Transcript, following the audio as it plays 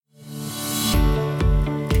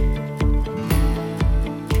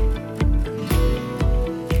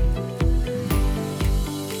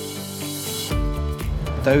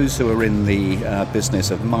those who are in the business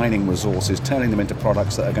of mining resources, turning them into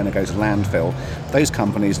products that are going to go to landfill, those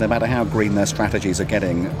companies, no matter how green their strategies are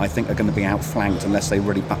getting, I think are going to be outflanked unless they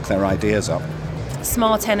really buck their ideas up.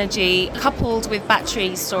 Smart energy coupled with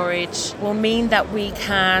battery storage will mean that we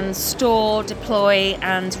can store, deploy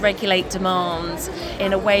and regulate demand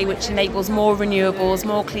in a way which enables more renewables,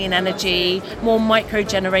 more clean energy, more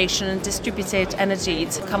micro-generation and distributed energy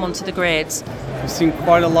to come onto the grid. We've seen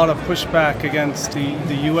quite a lot of pushback against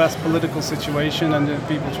the US political situation and the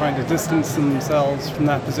people trying to distance themselves from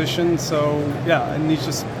that position. So yeah, it needs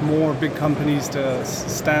just more big companies to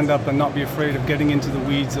stand up and not be afraid of getting into the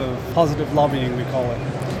weeds of positive lobbying, we call it.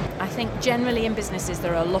 I think generally in businesses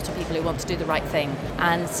there are a lot of people who want to do the right thing,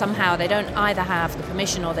 and somehow they don't either have the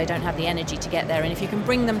permission or they don't have the energy to get there. And if you can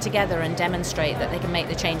bring them together and demonstrate that they can make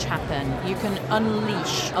the change happen, you can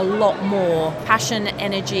unleash a lot more passion,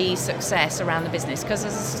 energy, success around the business, because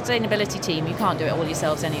as a sustainability team you can't do it all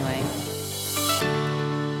yourselves anyway.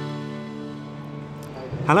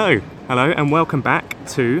 Hello and welcome back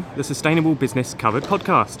to the Sustainable Business Covered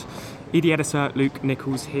podcast. ED editor Luke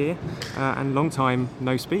Nichols here, and long time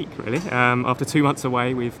no speak really. After 2 months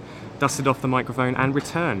away, we've dusted off the microphone and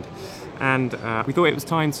returned. And we thought it was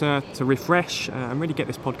time to refresh and really get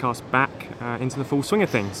this podcast back into the full swing of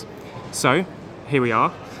things. So here we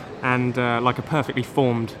are, and like a perfectly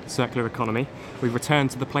formed circular economy, we've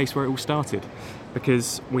returned to the place where it all started,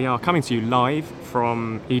 because we are coming to you live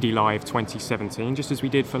from ED Live 2017, just as we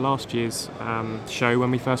did for last year's show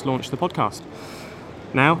when we first launched the podcast.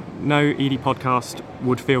 Now, no ED podcast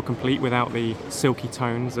would feel complete without the silky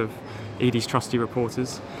tones of ED's trusty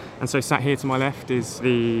reporters. And so sat here to my left is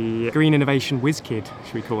the Green Innovation Whiz Kid,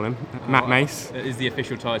 should we call him, Matt Mace. It is the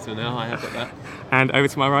official title now, I have got that. And over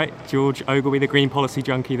to my right, George Ogilvie, the green policy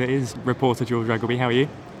junkie that is reporter George Ogilvie. How are you?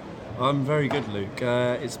 I'm very good, Luke.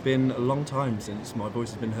 It's been a long time since my voice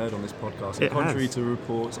has been heard on this podcast. And contrary to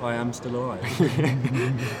reports, I am still alive.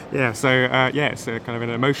 So it's a kind of an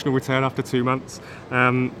emotional return after 2 months.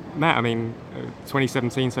 Matt, I mean,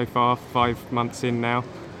 2017 so far, 5 months in now.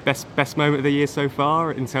 Best moment of the year so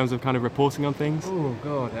far in terms of kind of reporting on things? Oh,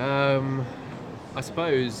 God. I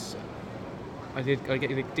suppose I did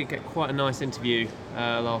get quite a nice interview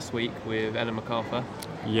last week with Ellen MacArthur.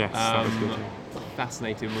 Yes, that was good.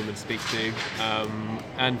 Fascinating woman to speak to,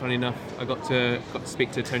 and funny enough, I got to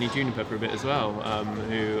speak to Tony Juniper for a bit as well,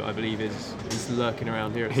 who I believe is lurking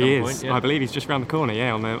around here at some point. Yeah. I believe he's just around the corner,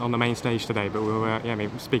 on the main stage today. But we'll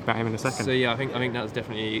maybe speak about him in a second. So I think that's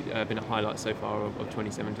definitely been a highlight so far of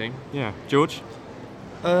 2017. Yeah, George.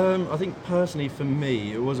 I think personally for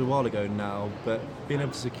me, it was a while ago now, but being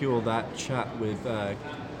able to secure that chat with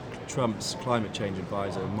Trump's climate change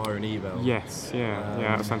advisor, Myron Ebell. Yes,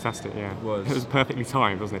 that was fantastic, yeah. It was perfectly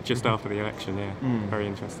timed, wasn't it? Just after the election, yeah. Very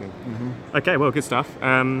interesting. Mm-hmm. Okay, well, good stuff.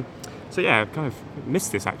 Kind of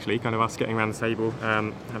missed this actually, kind of us getting around the table,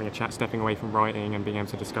 having a chat, stepping away from writing and being able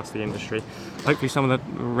to discuss the industry. Hopefully some of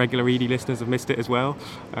the regular ED listeners have missed it as well.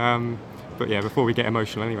 Before we get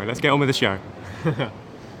emotional anyway, let's get on with the show.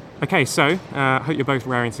 Okay, so hope you're both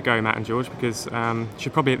raring to go, Matt and George, because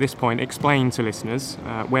should probably at this point explain to listeners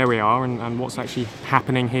where we are and what's actually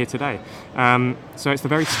happening here today. So it's the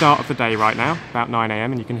very start of the day right now, about 9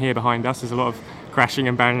 a.m, and you can hear behind us there's a lot of crashing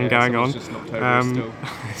and banging going on. Just knocked over still.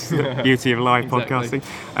 It's the beauty of live podcasting.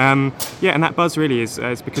 And that buzz really is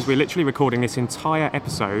because we're literally recording this entire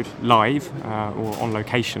episode live, or on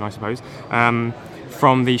location, I suppose,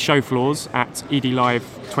 from the show floors at ED Live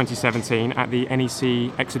 2017 at the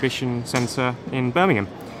NEC Exhibition Centre in Birmingham.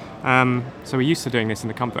 So we're used to doing this in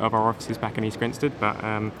the comfort of our offices back in East Grinstead, but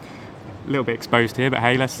a little bit exposed here, but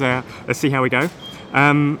hey, let's see how we go.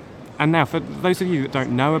 And now, for those of you that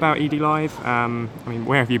don't know about ED Live,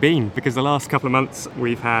 where have you been? Because the last couple of months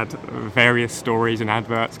we've had various stories and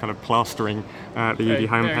adverts kind of plastering the ED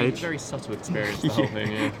homepage. Very subtle experience, the whole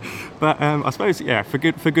thing, yeah. But I suppose,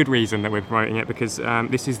 for good reason that we're promoting it, because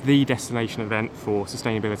this is the destination event for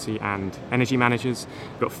sustainability and energy managers.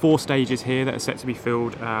 We've got 4 stages here that are set to be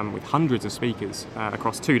filled with hundreds of speakers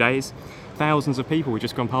across 2 days. Thousands of people, we've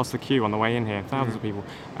just gone past the queue on the way in here, thousands of people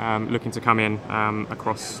looking to come in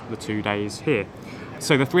across the 2 days here.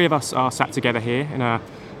 So the 3 of us are sat together here in a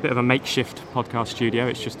bit of a makeshift podcast studio.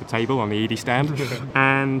 It's just a table on the ED stand.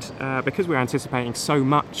 And because we're anticipating so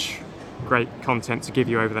much great content to give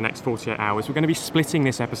you over the next 48 hours, we're going to be splitting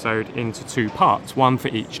this episode into 2 parts, one for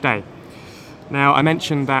each day. Now, I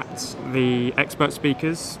mentioned that the expert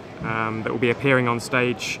speakers that will be appearing on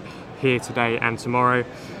stage here today and tomorrow.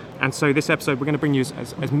 And so this episode, we're going to bring you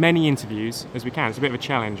as many interviews as we can. It's a bit of a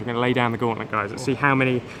challenge. We're going to lay down the gauntlet, guys. Let's see how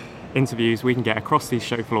many interviews we can get across these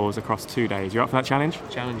show floors across 2 days. You're up for that challenge?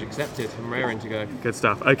 Challenge accepted. I'm raring to go. Good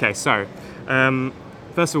stuff. Okay, so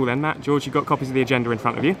first of all then, Matt, George, you've got copies of the agenda in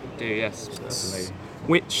front of you. Do, yes. Certainly.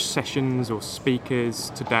 Which sessions or speakers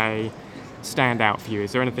today stand out for you?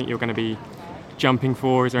 Is there anything you're going to be jumping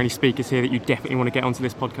for? Is there any speakers here that you definitely want to get onto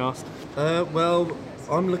this podcast? Well,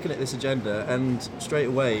 I'm looking at this agenda and straight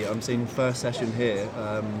away I'm seeing first session here.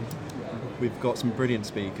 We've got some brilliant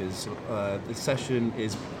speakers. The session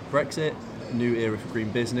is Brexit, New Era for Green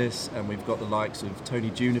Business, and we've got the likes of Tony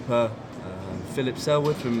Juniper, Philip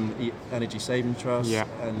Selwood from Energy Saving Trust,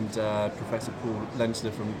 and Professor Paul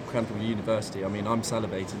Lensler from Cranfield University. I mean, I'm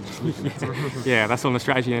salivating just looking at it. Yeah, that's on the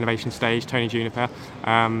strategy and innovation stage, Tony Juniper.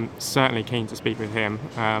 Certainly keen to speak with him.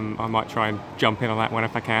 I might try and jump in on that one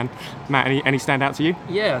if I can. Matt, any stand out to you?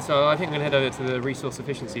 Yeah, so I think I'm going to head over to the Resource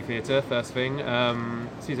Efficiency Theatre first thing.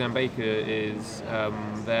 Suzanne Baker is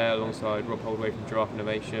there alongside Rob Holdway from Giraffe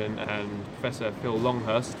Innovation and Professor Phil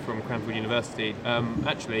Longhurst from Cranfield University.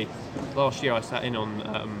 Actually, last year I sat in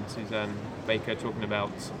on Suzanne Baker talking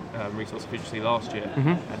about resource efficiency last year,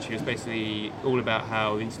 and she was basically all about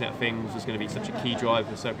how the Internet of Things was going to be such a key driver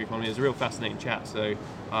for the circular economy. It was a real fascinating chat, so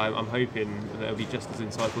I'm hoping that it'll be just as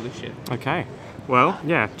insightful this year. Okay, well,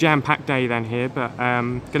 yeah, jam-packed day then here, but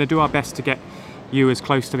going to do our best to get you as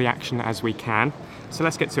close to the action as we can. So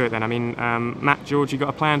let's get to it then. I mean, Matt, George, you got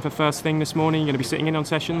a plan for first thing this morning? You're going to be sitting in on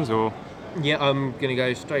sessions, or? Yeah, I'm going to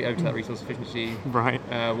go straight over to that resource efficiency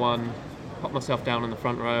one, pop myself down on the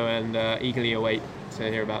front row and eagerly await to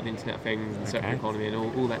hear about the Internet of Things and circular economy and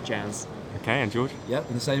all that jazz. Okay, and George? Yep,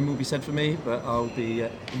 and the same will be said for me, but I'll be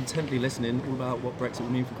intently listening all about what Brexit will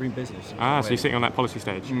mean for green business. So you're sitting on that policy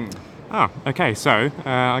stage? Okay, so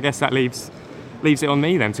I guess that leaves it on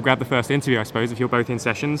me then to grab the first interview, I suppose, if you're both in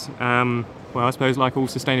sessions. Well, I suppose like all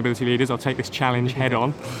sustainability leaders, I'll take this challenge head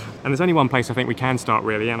on. And there's only one place I think we can start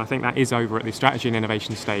really, and I think that is over at the strategy and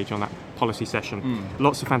innovation stage on that policy session.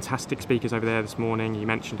 Lots of fantastic speakers over there this morning. You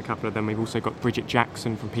mentioned a couple of them. We've also got Bridget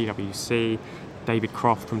Jackson from PwC, David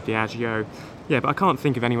Croft from Diageo. Yeah, but I can't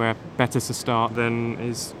think of anywhere better to start than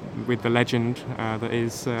is with the legend that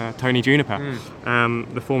is Tony Juniper,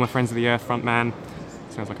 the former Friends of the Earth frontman.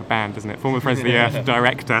 Sounds like a band, doesn't it? Former Friends of the Earth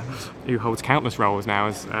director, who holds countless roles now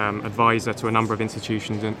as advisor to a number of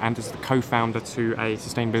institutions and as the co-founder to a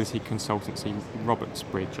sustainability consultancy,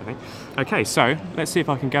 Robertsbridge, I think. Okay, so let's see if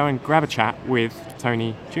I can go and grab a chat with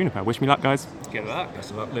Tony Juniper. Wish me luck, guys. Good luck.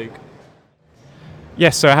 Best of luck, Luke.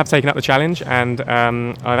 Yes, so I have taken up the challenge, and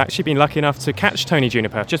I've actually been lucky enough to catch Tony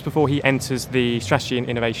Juniper just before he enters the strategy and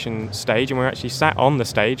innovation stage, and we're actually sat on the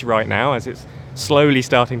stage right now as it's slowly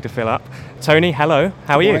starting to fill up. Tony, hello,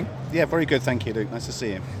 how are you? Yeah, very good, thank you, Luke. Nice to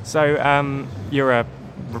see you. So you're a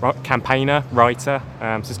campaigner, writer,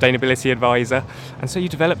 sustainability advisor, and so you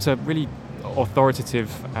developed a really authoritative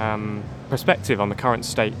perspective on the current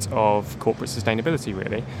state of corporate sustainability,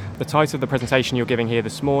 really. The title of the presentation you're giving here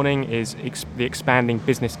this morning is The Expanding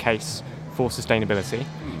Business Case for Sustainability.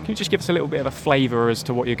 Can you just give us a little bit of a flavour as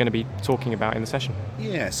to what you're going to be talking about in the session?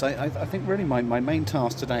 Yes, I think really my main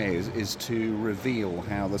task today is to reveal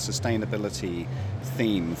how the sustainability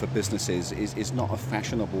theme for businesses is not a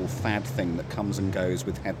fashionable fad thing that comes and goes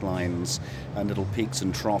with headlines and little peaks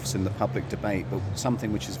and troughs in the public debate, but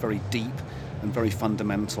something which is very deep and very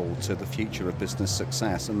fundamental to the future of business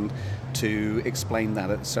success, and to explain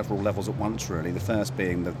that at several levels at once, really. The first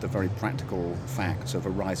being the very practical facts of a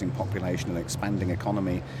rising population and expanding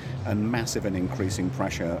economy and massive and increasing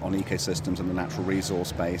pressure on ecosystems and the natural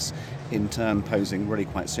resource base, in turn posing really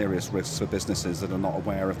quite serious risks for businesses that are not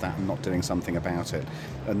aware of that and not doing something about it.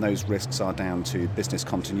 And those risks are down to business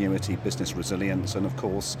continuity, business resilience, and of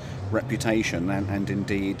course reputation, and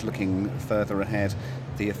indeed, looking further ahead,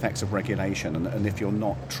 the effects of regulation. And if you're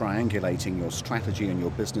not triangulating your strategy and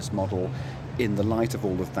your business model in the light of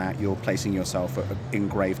all of that, you're placing yourself in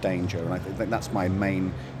grave danger. And I think that's my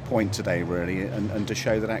main point today, really, and to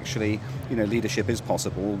show that actually, leadership is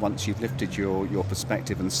possible once you've lifted your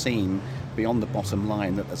perspective and seen beyond the bottom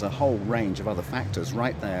line that there's a whole range of other factors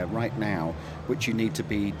right there, right now, which you need to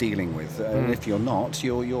be dealing with. And if you're not,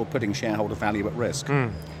 you're putting shareholder value at risk.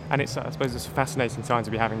 And I suppose it's a fascinating time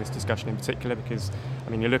to be having this discussion in particular because,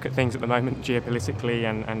 you look at things at the moment geopolitically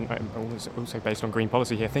and also based on green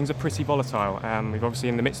policy here, things are pretty volatile. We've obviously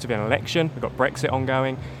in the midst of an election, we've got Brexit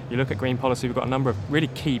ongoing. You look at green policy, we've got a number of really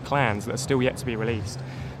key plans that are still yet to be released.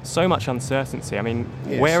 So much uncertainty.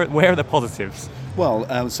 Yes. Where are the positives? Well,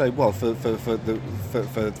 for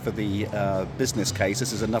the business case,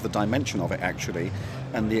 this is another dimension of it actually,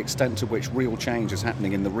 and the extent to which real change is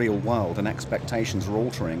happening in the real world and expectations are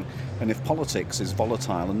altering. And if politics is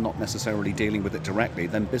volatile and not necessarily dealing with it directly,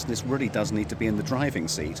 then business really does need to be in the driving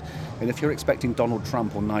seat. And if you're expecting Donald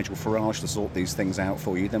Trump or Nigel Farage to sort these things out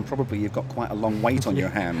for you, then probably you've got quite a long wait on your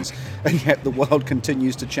hands. And yet the world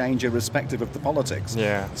continues to change irrespective of the politics.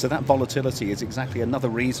 Yeah. So that volatility is exactly another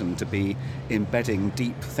reason to be embedding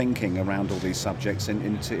deep thinking around all these subjects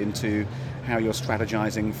into how you're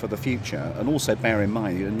strategizing for the future. And also bear in mind,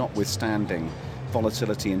 notwithstanding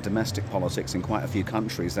volatility in domestic politics in quite a few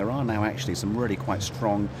countries, there are now actually some really quite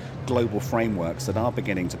strong global frameworks that are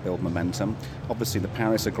beginning to build momentum. Obviously the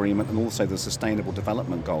Paris Agreement and also the Sustainable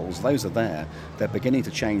Development Goals, those are there. They're beginning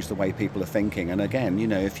to change the way people are thinking. And again,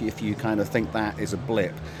 if you kind of think that is a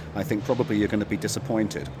blip, I think probably you're going to be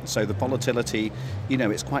disappointed. So the volatility,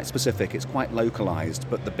 it's quite specific, it's quite localized,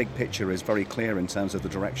 but the big picture is very clear in terms of the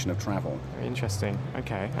direction of travel. Very interesting.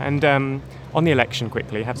 Okay. And on the election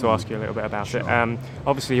quickly, I have to ask you a little bit about it.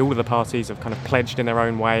 Obviously, all of the parties have kind of pledged in their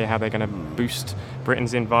own way how they're going to boost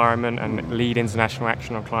Britain's environment and lead international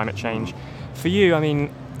action on climate change. For you,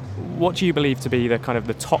 what do you believe to be the kind of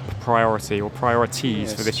the top priority or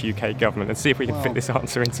priorities for this UK government? And see if we can fit this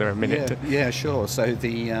answer into a minute. Yeah, sure. So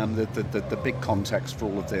the big context for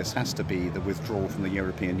all of this has to be the withdrawal from the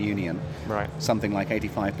European Union. Right. Something like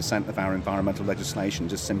 85% of our environmental legislation,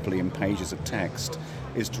 just simply in pages of text,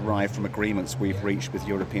 is derived from agreements we've reached with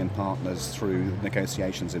European partners through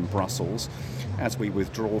negotiations in Brussels. As we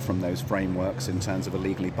withdraw from those frameworks in terms of a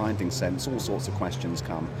legally binding sense, all sorts of questions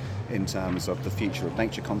come in terms of the future of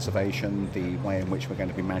nature conservation, the way in which we're going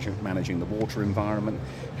to be managing the water environment,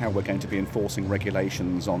 how we're going to be enforcing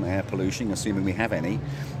regulations on air pollution, assuming we have any.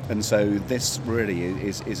 And so this really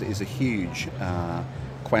is a huge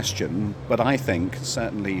question, but I think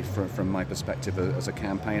certainly from my perspective as a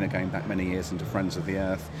campaigner going back many years into Friends of the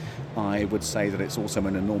Earth, I would say that it's also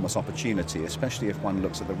an enormous opportunity, especially if one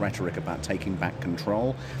looks at the rhetoric about taking back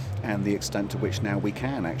control and the extent to which now we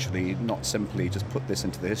can actually not simply just put this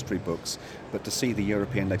into the history books, but to see the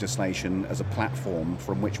European legislation as a platform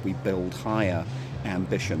from which we build higher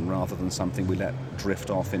ambition rather than something we let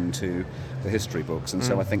drift off into the history books. And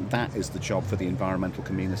so I think that is the job for the environmental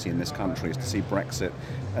community in this country, is to see Brexit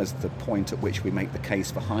as the point at which we make the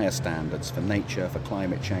case for higher standards for nature, for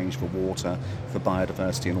climate change, for water, for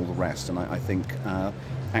biodiversity and all the rest. And I think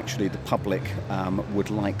actually the public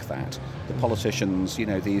would like that. The politicians,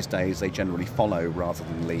 these days they generally follow rather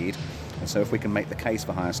than lead. And so if we can make the case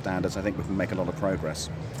for higher standards, I think we can make a lot of progress.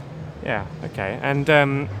 Yeah, okay.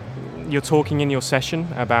 And you're talking in your session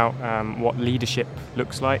about what leadership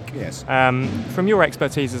looks like. Yes. From your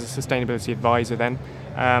expertise as a sustainability advisor then,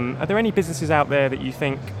 are there any businesses out there that you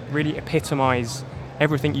think really epitomise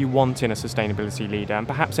everything you want in a sustainability leader, and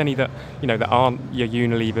perhaps any that that aren't your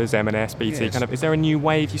Unilevers, M&S, BT? Yes. Kind of, is there a new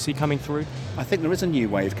wave you see coming through? I think there is a new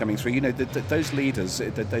wave coming through. Those leaders,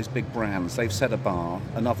 those big brands, they've set a bar,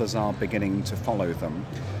 and others are beginning to follow them.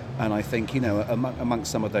 And I think,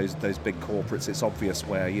 amongst some of those big corporates, it's obvious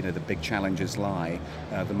where, the big challenges lie.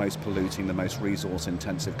 The most polluting, the most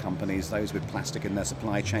resource-intensive companies, those with plastic in their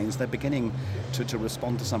supply chains, they're beginning to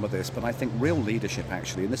respond to some of this. But I think real leadership,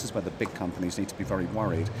 actually, and this is where the big companies need to be very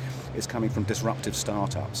worried, is coming from disruptive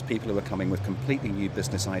startups, people who are coming with completely new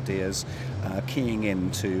business ideas, keying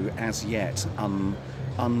into as yet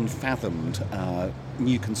unfathomed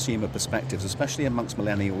new consumer perspectives, especially amongst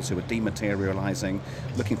millennials who are dematerializing,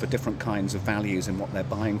 looking for different kinds of values in what they're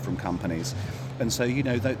buying from companies. And so,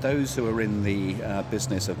 those who are in the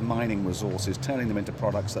business of mining resources, turning them into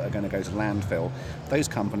products that are going to go to landfill, those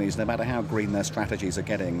companies, no matter how green their strategies are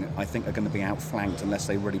getting, I think are going to be outflanked unless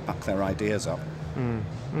they really buck their ideas up.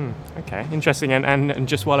 Okay, interesting. And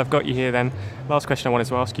just while I've got you here then, last question I wanted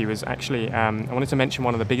to ask you was actually, I wanted to mention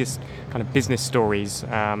one of the biggest kind of business stories that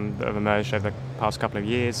have emerged over the past couple of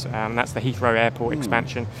years, and that's the Heathrow Airport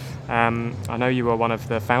expansion. I know you were one of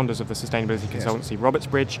the founders of the sustainability consultancy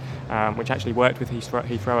Robertsbridge, which actually worked with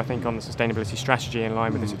Heathrow, I think, on the sustainability strategy in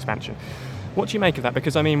line with this expansion. What do you make of that?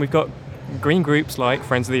 Because, we've got green groups like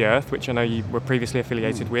Friends of the Earth, which I know you were previously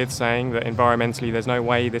affiliated with, saying that environmentally there's no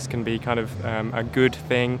way this can be kind of a good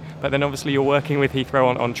thing. But then obviously you're working with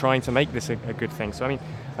Heathrow on trying to make this a good thing. So,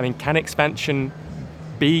 can expansion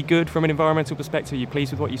be good from an environmental perspective? Are you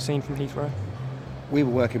pleased with what you've seen from Heathrow? We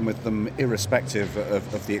were working with them irrespective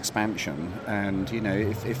of the expansion, and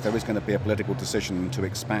if there is going to be a political decision to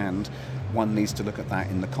expand, one needs to look at that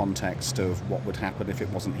in the context of what would happen if it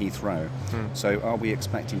wasn't Heathrow. So are we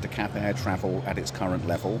expecting to cap air travel at its current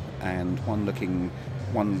level, and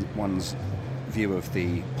one's view of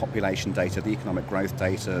the population data, the economic growth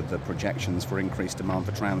data, the projections for increased demand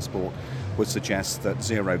for transport would suggest that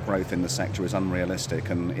zero growth in the sector is unrealistic.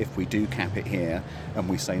 And if we do cap it here and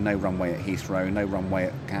we say no runway at Heathrow, no runway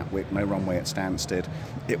at Gatwick, no runway at Stansted,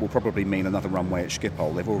 it will probably mean another runway at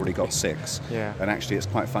Schiphol. They've already got 6. Yeah. And actually it's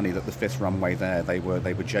quite funny that the 5th runway there they were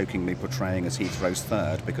jokingly portraying as Heathrow's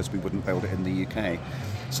 3rd because we wouldn't build it in the UK.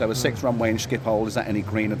 So a 6th runway in Schiphol, is that any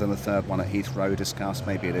greener than the 3rd one at Heathrow? Discussed,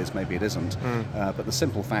 maybe it is, maybe it isn't. But the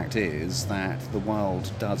simple fact is that the world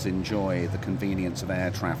does enjoy the convenience of air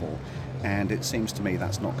travel, and it seems to me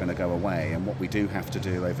that's not going to go away. And what we do have to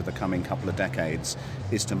do over the coming couple of decades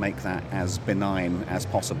is to make that as benign as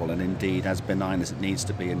possible, and indeed as benign as it needs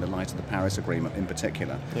to be in the light of the Paris Agreement in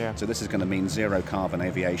particular. Yeah. So this is going to mean zero carbon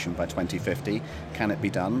aviation by 2050. Can it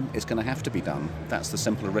be done? It's going to have to be done. That's the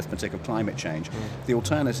simple arithmetic of climate change. The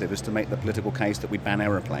alternative is to make the political case that we ban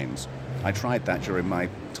aeroplanes. I tried that during my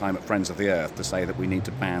time at Friends of the Earth to say that we need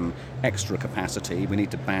to ban extra capacity, we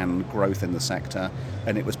need to ban growth in the sector,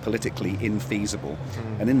 and it was politically infeasible.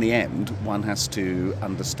 And in the end, one has to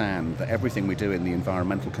understand that everything we do in the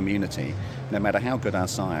environmental community, no matter how good our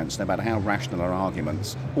science, no matter how rational our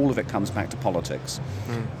arguments, all of it comes back to politics.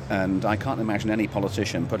 And I can't imagine any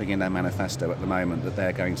politician putting in their manifesto at the moment that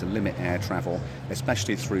they're going to limit air travel,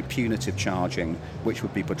 especially through punitive charging, which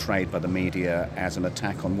would be portrayed by the media as an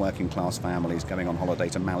attack on working class families going on holiday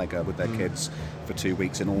to Malaga with their kids for 2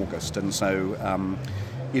 weeks in August. And so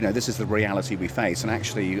this is the reality we face. And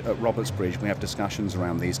actually at Robertsbridge we have discussions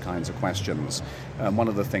around these kinds of questions. One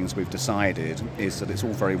of the things we've decided is that it's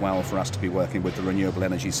all very well for us to be working with the renewable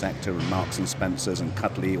energy sector and Marks and Spencer's and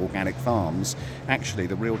cuddly organic farms. Actually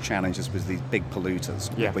the real challenge is with these big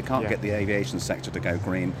polluters. If we can't get the aviation sector to go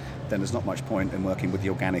green, then there's not much point in working with the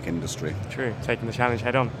organic industry. True, taking the challenge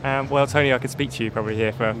head on. Well, Tony, I could speak to you probably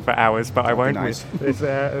here for hours, but I won't. Nice.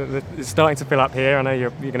 It's starting to fill up here. I know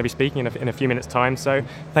you're going to be speaking in a few minutes' time, so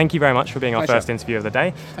thank you very much for being our first interview of the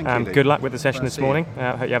day. Thank you, Lee. Good luck with the session this morning.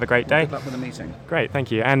 Hope you have a great day. Good luck with the meeting. Great, thank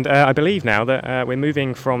you. And I believe now that we're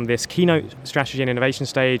moving from this keynote strategy and innovation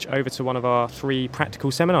stage over to one of our 3 practical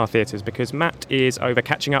seminar theatres, because Matt is over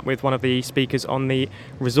catching up with one of the speakers on the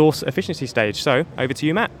resource efficiency stage. So over to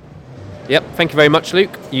you, Matt. Yep, thank you very much,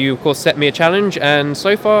 Luke. You, of course, set me a challenge, and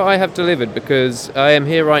so far I have delivered, because I am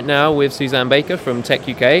here right now with Suzanne Baker from Tech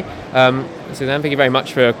UK. Suzanne, thank you very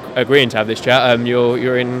much for agreeing to have this chat.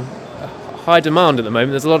 You're in high demand at the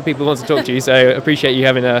moment. There's a lot of people who want to talk to you, so I appreciate you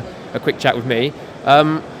having a quick chat with me.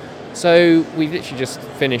 So we've literally just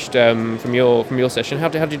finished from your session. How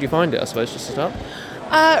did you find it, I suppose, just to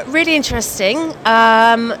start? Really interesting.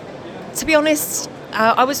 To be honest,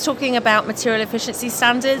 I was talking about material efficiency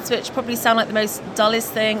standards, which probably sound like the most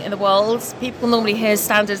dullest thing in the world. People normally hear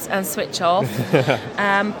standards and switch off.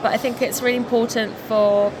 But I think it's really important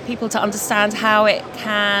for people to understand how it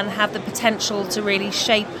can have the potential to really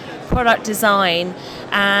shape product design,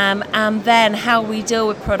 and then how we deal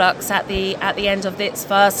with products at the end of its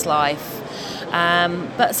first life.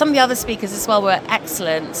 But some of the other speakers as well were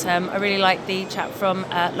excellent. I really liked the chap from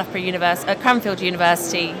Cranfield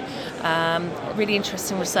University. Really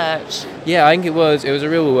interesting research. Yeah, I think it was a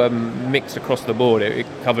real mix across the board. It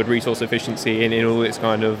covered resource efficiency in all its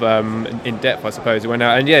kind of in depth, I suppose. It went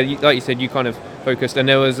out, and like you said, you kind of focused, and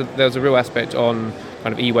there was a real aspect on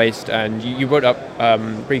kind of e-waste, and you brought up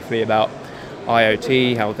briefly about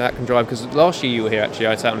IoT, how that can drive, because last year you were here actually,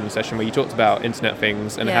 I sat in a session where you talked about Internet of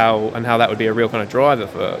Things and how that would be a real kind of driver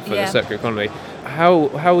for the circular economy.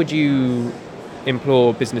 How would you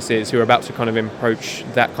implore businesses who are about to kind of approach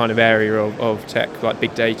that kind of area of tech, like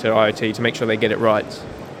big data, IoT, to make sure they get it right?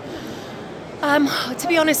 To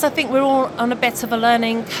be honest, I think we're all on a bit of a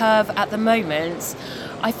learning curve at the moment.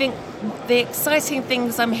 I think the exciting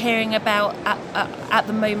things I'm hearing about at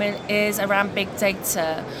the moment is around big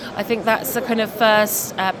data. I think that's the kind of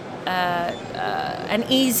first and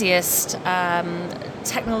easiest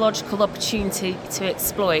technological opportunity to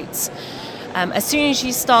exploit. As soon as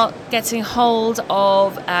you start getting hold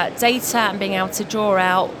of data and being able to draw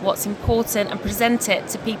out what's important and present it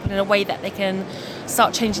to people in a way that they can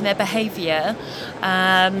start changing their behaviour,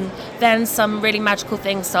 then some really magical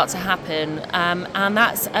things start to happen. And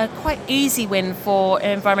that's a quite easy win for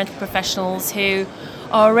environmental professionals who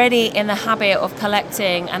are already in the habit of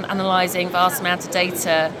collecting and analysing vast amounts of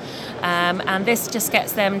data. And this just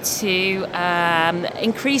gets them to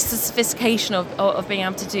increase the sophistication of being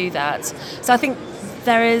able to do that. So I think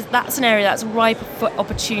that's an area that's ripe for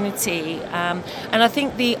opportunity. And I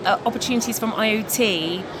think the opportunities from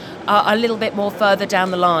IoT are a little bit more further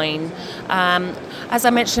down the line. As I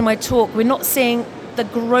mentioned in my talk, we're not seeing the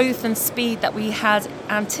growth and speed that we had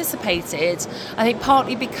anticipated. I think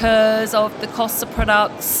partly because of the cost of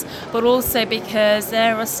products, but also because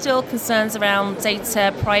there are still concerns around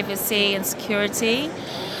data privacy and security.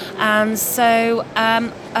 And so,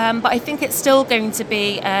 but I think it's still going to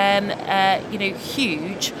be,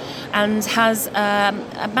 huge, and has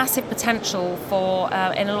a massive potential for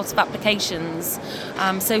in a lot of applications.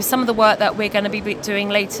 So some of the work that we're going to be doing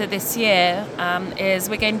later this year is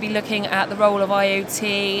we're going to be looking at the role of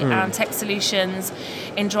IoT and tech solutions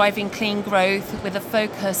in driving clean growth, with a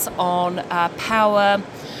focus on power,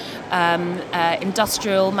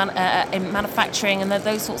 industrial in manufacturing, and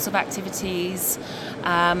those sorts of activities.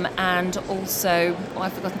 And also,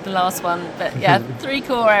 I've forgotten the last one, but yeah, 3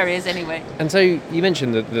 core areas anyway. And so you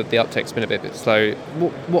mentioned that the uptake's been a bit slow.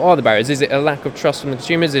 What are the barriers? Is it a lack of trust from the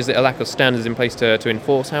consumers? Is it a lack of standards in place to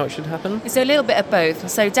enforce how it should happen? So a little bit of both.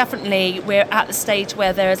 So definitely we're at the stage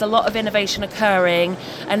where there is a lot of innovation occurring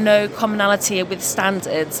and no commonality with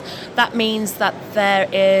standards. That means that there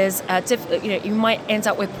is, you might end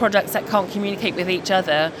up with products that can't communicate with each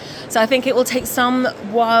other. So I think it will take some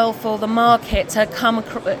while for the market to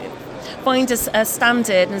find a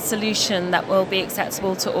standard and solution that will be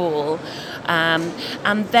acceptable to all.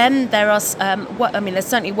 And then there are, there's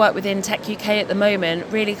certainly work within Tech UK at the moment,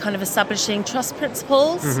 really kind of establishing trust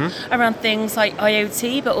principles around things like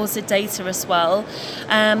IoT, but also data as well.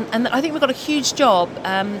 And I think we've got a huge job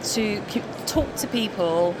to talk to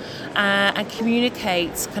people and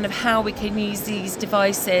communicate kind of how we can use these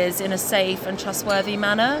devices in a safe and trustworthy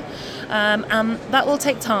manner. And that will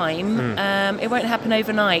take time. It won't happen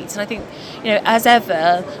overnight. And I think, as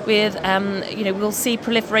ever, with we'll see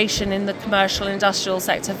proliferation in the commercial industrial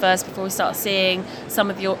sector first before we start seeing some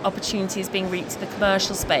of the opportunities being reaped to the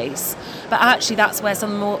commercial space. But actually, that's where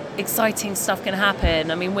some more exciting stuff can happen.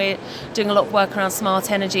 I mean, we're doing a lot of work around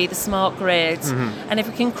smart energy, the smart grid, and if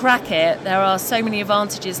we can crack it, there are so many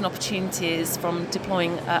advantages and opportunities from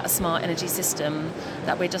deploying a smart energy system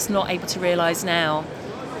that we're just not able to realise now.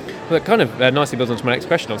 Well, it kind of nicely builds on to my next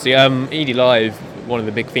question. Obviously, ED Live, one of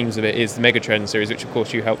the big themes of it is the Megatrend series, which of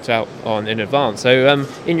course you helped out on in advance. So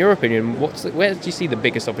in your opinion, where do you see the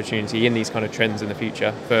biggest opportunity in these kind of trends in the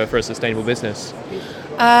future for a sustainable business?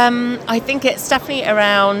 I think it's definitely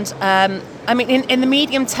around, in the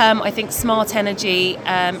medium term, I think smart energy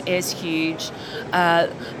is huge.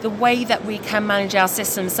 The way that we can manage our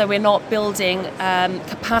systems, so we're not building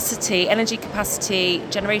energy capacity,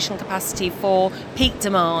 generation capacity for peak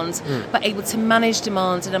demand, but able to manage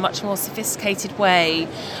demand in a much more sophisticated way,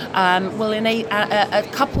 will enable,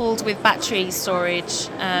 coupled with battery storage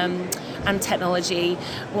and technology,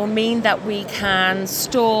 will mean that we can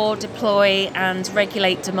store, deploy and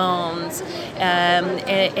regulate demand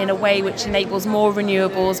in a way which enables more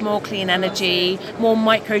renewables, more clean energy, more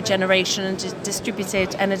micro generation and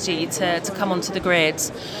distributed energy to come onto the grid.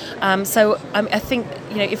 So I think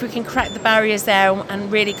if we can crack the barriers there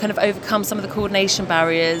and really kind of overcome some of the coordination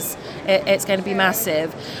barriers, it's going to be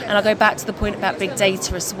massive. And I'll go back to the point about big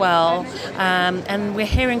data as well. And we're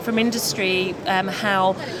hearing from industry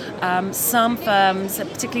how some firms,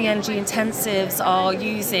 particularly energy intensives, are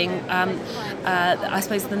using, I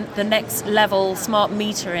suppose, the next level smart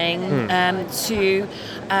metering to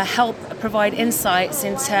help provide insights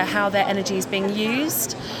into how their energy is being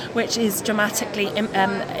used, which is dramatically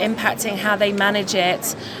impacting how they manage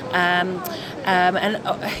it.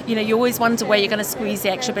 You always wonder where you're going to squeeze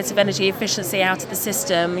the extra bit of energy efficiency out of the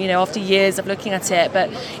system, after years of looking at it.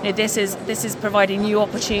 But this is providing new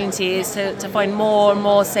opportunities to find more and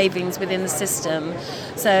more savings within the system.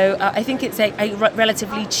 So I think it's a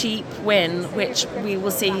relatively cheap win, which we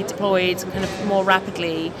will see deployed kind of more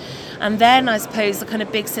rapidly. And then I suppose the kind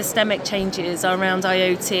of big systemic changes are around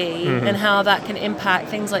IoT and how that can impact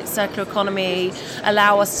things like circular economy,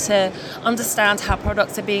 allow us to understand how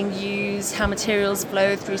products are being used, how materials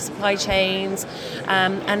flow through supply chains,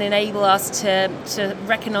 and enable us to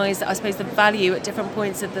recognise that, I suppose, the value at different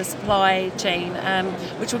points of the supply chain,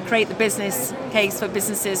 which would create the business case for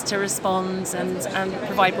businesses to respond and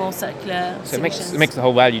provide more circular solutions. So it makes the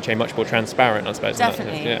whole value chain much more transparent, I suppose.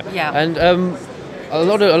 Definitely, yeah. And a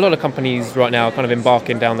lot of companies right now are kind of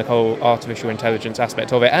embarking down the whole artificial intelligence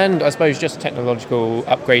aspect of it, and I suppose just technological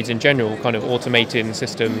upgrades in general, kind of automating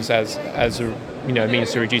systems as a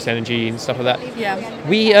means to reduce energy and stuff like that. Yeah.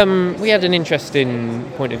 We had an interesting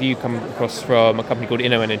point of view come across from a company called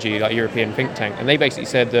InnoEnergy, like a European think tank, and they basically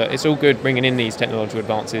said that it's all good bringing in these technological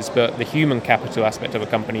advances, but the human capital aspect of a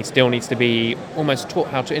company still needs to be almost taught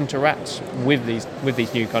how to interact with these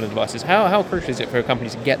new kind of devices. How crucial is it for a company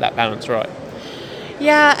to get that balance right?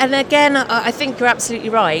 Yeah, and again, I think you're absolutely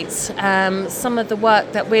right. Some of the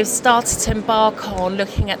work that we've started to embark on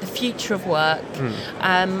looking at the future of work,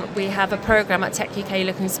 we have a programme at Tech UK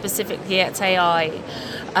looking specifically at AI.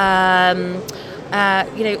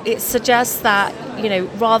 It suggests that,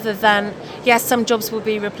 rather than, yes, some jobs will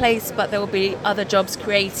be replaced, but there will be other jobs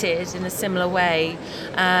created in a similar way.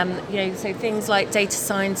 So things like data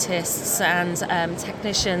scientists and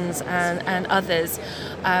technicians and others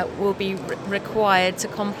will be required to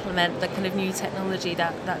complement the kind of new technology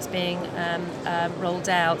that's being rolled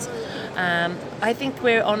out. I think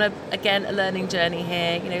we're on a learning journey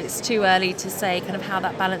here. It's too early to say kind of how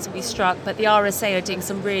that balance will be struck, but the RSA are doing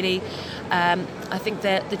some really, I think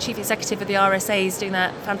the chief executive of the RSA is doing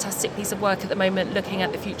that fantastic piece of work at the moment, looking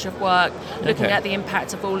at the future of work, looking at the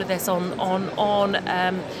impact of all of this on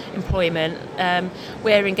employment.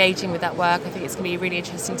 We're engaging with that work. I think it's going to be really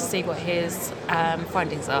interesting to see what his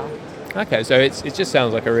findings are. Okay, so it just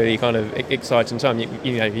sounds like a really kind of exciting time.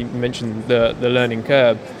 You mentioned the learning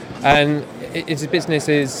curve, and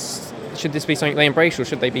should this be something they embrace, or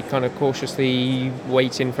should they be kind of cautiously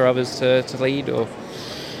waiting for others to lead? Or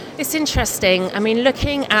it's interesting. I mean,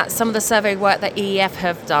 looking at some of the survey work that EEF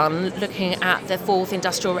have done, looking at the fourth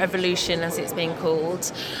industrial revolution, as it's being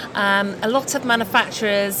called, a lot of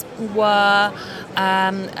manufacturers were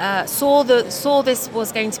saw this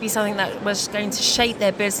was going to be something that was going to shape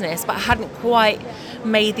their business, but hadn't quite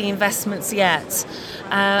made the investments yet,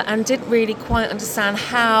 and didn't really quite understand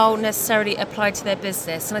how necessarily it applied to their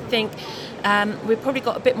business. And I think we've probably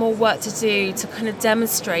got a bit more work to do to kind of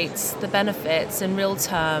demonstrate the benefits in real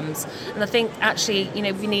terms. And I think actually,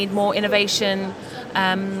 we need more innovation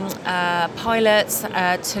pilots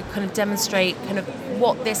to kind of demonstrate kind of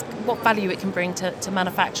what value it can bring to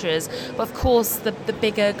manufacturers. But of course, the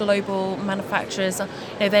bigger global manufacturers,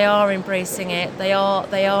 they are embracing it. They are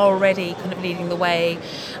already kind of leading the way,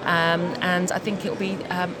 and I think it will be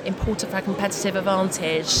important for our competitive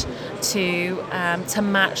advantage to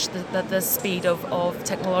match the speed of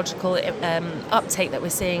technological uptake that we're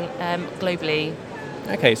seeing globally.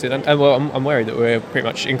 Okay, so then, I'm worried that we're pretty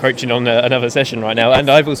much encroaching on another session right now, and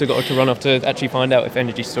I've also got to run off to actually find out if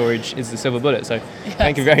energy storage is the silver bullet. So,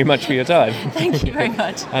 Thank you very much for your time. Thank you very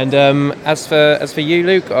much. And as for you,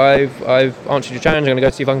 Luke, I've answered your challenge. I'm going to go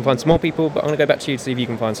see if I can find some more people, but I'm going to go back to you to see if you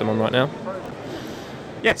can find someone right now.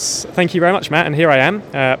 Yes, thank you very much, Matt. And here I am,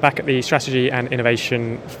 back at the Strategy and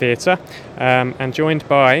Innovation Theatre, and joined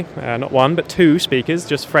by not one but two speakers,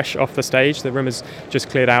 just fresh off the stage. The room has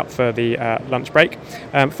just cleared out for the lunch break.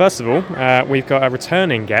 First of all, we've got a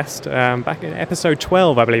returning guest. Back in episode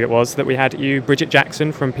 12, I believe it was, that we had you, Bridget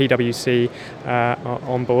Jackson from PwC,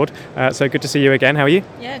 on board. So good to see you again. How are you?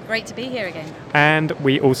 Yeah, great to be here again. And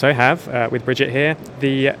we also have, with Bridget here,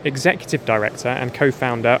 the Executive Director and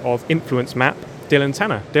Co-founder of Influence Map, Dylan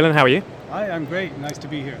Tanner. Dylan, how are you? Hi, I'm great. Nice to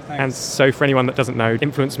be here. Thanks. And so for anyone that doesn't know,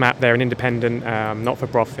 Influence Map, they're an independent,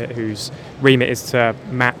 not-for-profit whose remit is to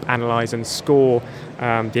map, analyse and score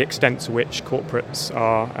the extent to which corporates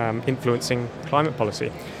are influencing climate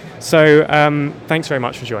policy. So thanks very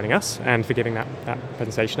much for joining us and for giving that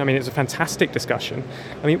presentation. I mean, it's a fantastic discussion.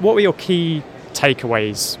 I mean, what were your key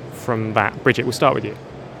takeaways from that? Bridget, we'll start with you.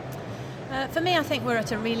 For me, I think we're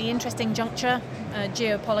at a really interesting juncture.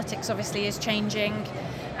 Geopolitics obviously is changing,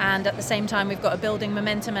 and at the same time we've got a building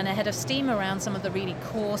momentum and a head of steam around some of the really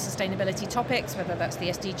core sustainability topics, whether that's the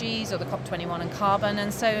SDGs or the COP21 and carbon,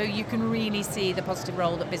 and so you can really see the positive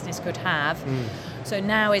role that business could have. So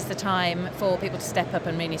now is the time for people to step up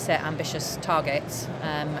and really set ambitious targets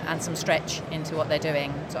and some stretch into what they're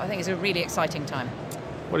doing. So I think it's a really exciting time.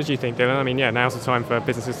 What did you think, Dylan? I mean, yeah, now's the time for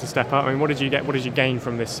businesses to step up. I mean, what did you gain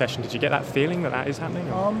from this session? Did you get that feeling that is happening?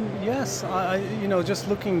 Yes, just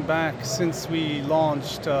looking back since we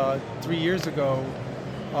launched 3 years ago,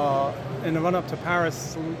 in the run-up to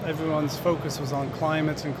Paris, everyone's focus was on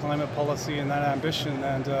climate and climate policy and that ambition,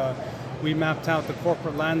 and we mapped out the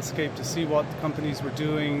corporate landscape to see what companies were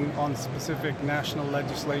doing on specific national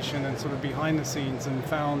legislation and sort of behind the scenes, and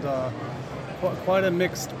found quite a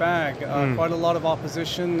mixed bag, quite a lot of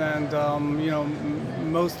opposition, and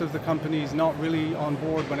most of the companies not really on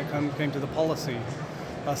board when it came to the policy.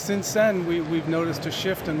 Since then, we've noticed a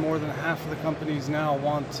shift, and more than half of the companies now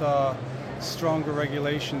want stronger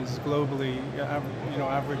regulations globally,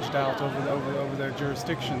 averaged out over their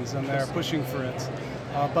jurisdictions, and they're pushing for it.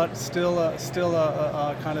 But still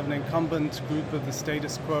a kind of an incumbent group of the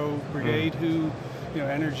status quo brigade who.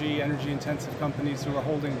 Energy-intensive companies who are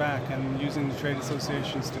holding back and using the trade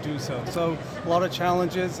associations to do so. So a lot of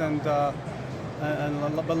challenges, and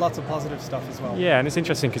but lots of positive stuff as well. Yeah, and it's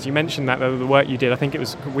interesting because you mentioned that the work you did. I think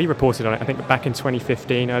we reported on it. I think back in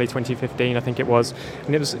 2015, early 2015, I think it was,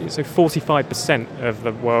 and it was so 45% of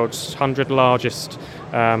the world's 100 largest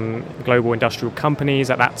global industrial companies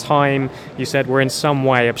at that time, you said, were in some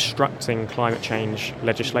way obstructing climate change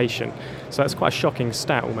legislation. So that's quite a shocking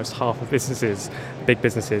stat. Almost half of businesses, big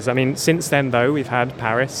businesses. I mean, since then though, we've had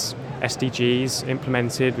Paris, SDGs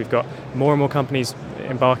implemented. We've got more and more companies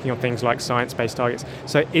embarking on things like science-based targets.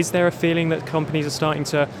 So is there a feeling that companies are starting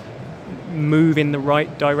to move in the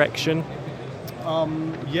right direction?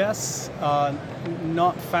 Yes,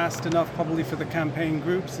 not fast enough probably for the campaign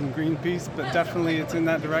groups and Greenpeace, but definitely it's in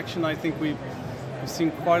that direction. I think we've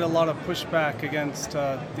seen quite a lot of pushback against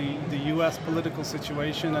the U.S. political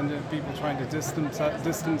situation and people trying to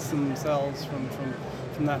distance themselves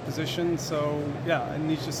from that position. So yeah, and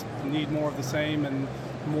just need more of the same and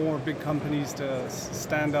more big companies to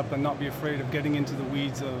stand up and not be afraid of getting into the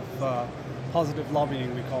weeds of positive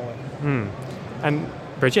lobbying, we call it. And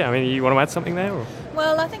Bridget, I mean, you want to add something there? Or?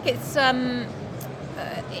 Well, I think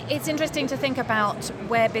it's interesting to think about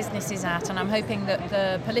where business is at, and I'm hoping that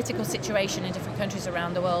the political situation in different countries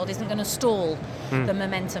around the world isn't going to stall the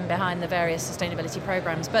momentum behind the various sustainability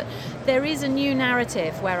programs. But there is a new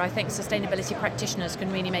narrative where I think sustainability practitioners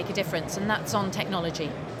can really make a difference, and that's on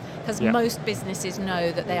technology. Because most businesses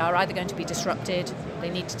know that they are either going to be disrupted,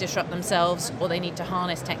 they need to disrupt themselves, or they need to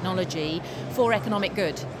harness technology for economic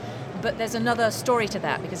good. But there's another story to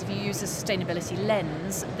that, because if you use a sustainability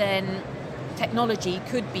lens, then technology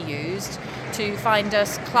could be used to find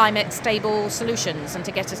us climate stable solutions and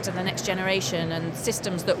to get us to the next generation and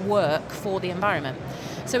systems that work for the environment.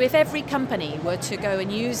 So if every company were to go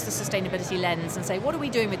and use the sustainability lens and say, what are we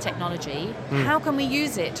doing with technology? How can we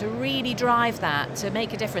use it to really drive that, to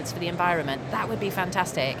make a difference for the environment? That would be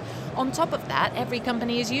fantastic. On top of that, every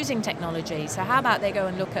company is using technology. So how about they go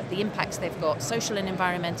and look at the impacts they've got, social and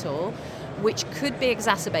environmental, which could be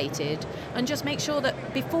exacerbated, and just make sure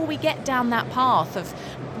that before we get down that path of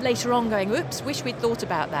later on going, oops, wish we'd thought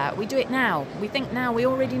about that, we do it now. We think now we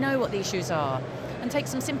already know what the issues are, and take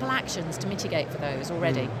some simple actions to mitigate for those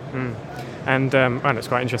already. And it's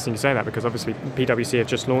quite interesting you say that, because obviously PwC have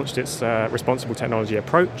just launched its responsible technology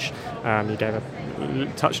approach. You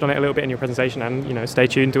touched on it a little bit in your presentation, and stay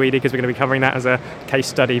tuned to ED, because we're going to be covering that as a case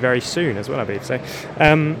study very soon as well, I believe. So,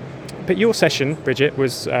 but your session, Bridget,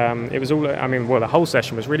 was the whole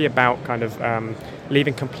session was really about kind of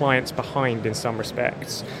leaving compliance behind in some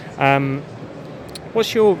respects.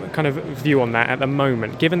 What's your kind of view on that at the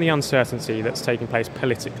moment, given the uncertainty that's taking place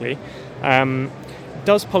politically?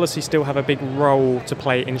 Does policy still have a big role to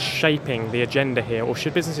play in shaping the agenda here, or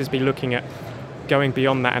should businesses be looking at going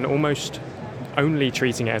beyond that and almost only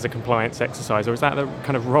treating it as a compliance exercise, or is that the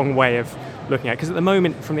kind of wrong way of looking at it? Because at the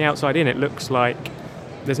moment, from the outside in, it looks like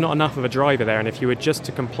there's not enough of a driver there, and if you were just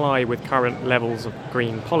to comply with current levels of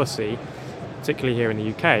green policy, particularly here in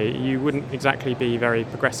the UK, you wouldn't exactly be very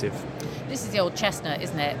progressive. This is the old chestnut,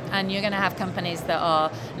 isn't it? And you're going to have companies that are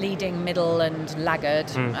leading, middle and laggard,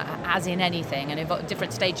 as in anything, and at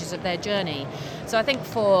different stages of their journey. So I think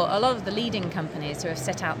for a lot of the leading companies who have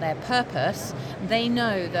set out their purpose, they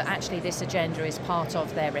know that actually this agenda is part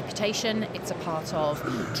of their reputation, it's a part of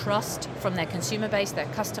trust from their consumer base, their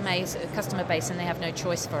customer base, and they have no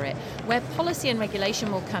choice for it. Where policy and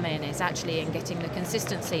regulation will come in is actually in getting the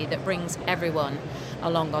consistency that brings everyone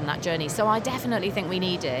along on that journey. So I definitely think we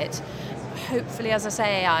need it. Hopefully, as I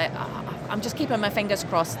say, I'm just keeping my fingers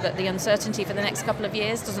crossed that the uncertainty for the next couple of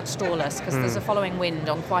years doesn't stall us, because there's a following wind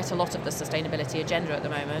on quite a lot of the sustainability agenda at the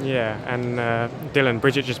moment. Yeah, and Dylan,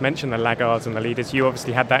 Bridget just mentioned the laggards and the leaders. You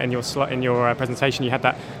obviously had that in your presentation. You had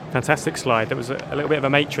that fantastic slide that was a little bit of a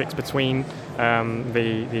matrix between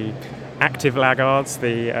the active laggards,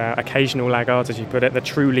 the occasional laggards, as you put it, the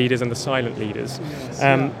true leaders and the silent leaders.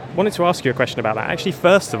 Yes, wanted to ask you a question about that. Actually,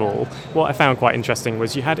 first of all, what I found quite interesting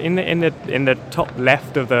was you had in the top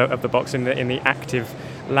left of the box in the active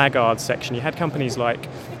laggards section, you had companies like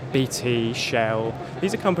BT, Shell.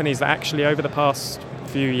 These are companies that actually over the past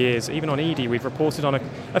few years, even on ED, we've reported on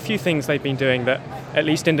a few things they've been doing that at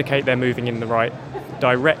least indicate they're moving in the right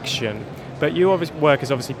direction. But your work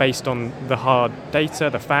is obviously based on the hard data,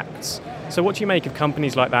 the facts. So what do you make of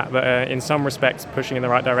companies like that are in some respects pushing in the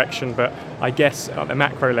right direction, but I guess at the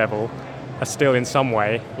macro level are still in some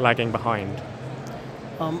way lagging behind?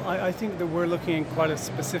 I think that we're looking at quite a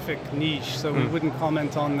specific niche, so we wouldn't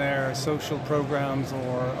comment on their social programs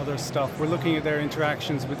or other stuff. We're looking at their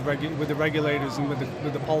interactions with the regulators and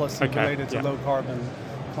with the policy related to low carbon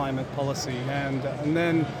climate policy. And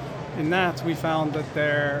then in that we found that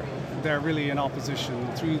they're really in opposition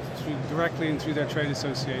through directly and through their trade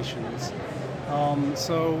associations.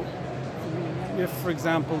 So if, for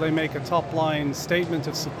example, they make a top-line statement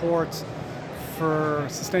of support for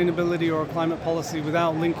sustainability or climate policy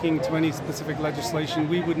without linking to any specific legislation,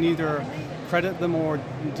 we would neither credit them or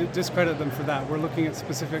discredit them for that. We're looking at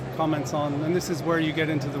specific comments on, and this is where you get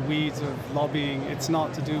into the weeds of lobbying. It's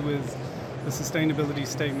not to do with the sustainability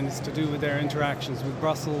statement, it's to do with their interactions with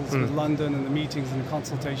Brussels, with London, and the meetings and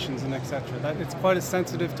consultations and etc. It's quite a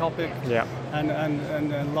sensitive topic, and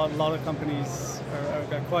a lot of companies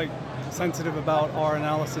are quite sensitive about our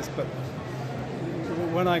analysis, but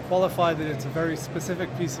when I qualify that it's a very specific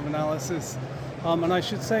piece of analysis, and I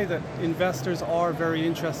should say that investors are very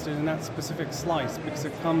interested in that specific slice because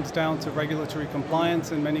it comes down to regulatory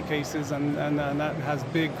compliance in many cases, and that has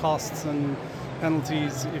big costs and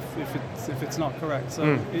penalties if it's not correct.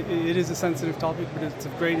 So it is a sensitive topic, but it's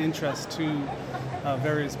of great interest to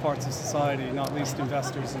various parts of society, not least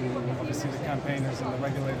investors and obviously the campaigners and the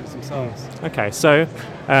regulators themselves. Okay, so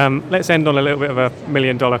let's end on a little bit of a $1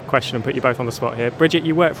 million question and put you both on the spot here. Bridget,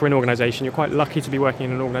 you work for an organisation. You're quite lucky to be working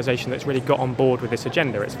in an organisation that's really got on board with this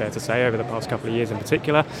agenda, it's fair to say, over the past couple of years in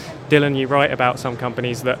particular. Dylan, you write about some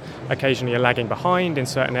companies that occasionally are lagging behind in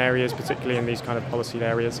certain areas, particularly in these kind of policy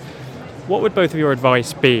areas. What would both of your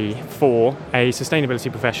advice be for a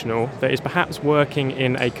sustainability professional that is perhaps working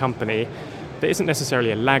in a company that isn't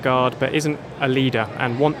necessarily a laggard but isn't a leader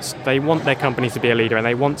and they want their company to be a leader and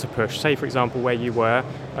they want to push, say for example where you were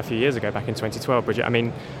a few years ago back in 2012, Bridget? I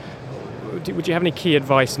mean, would you have any key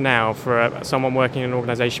advice now for someone working in an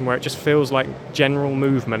organisation where it just feels like general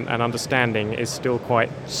movement and understanding is still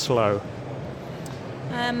quite slow?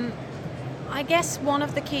 I guess one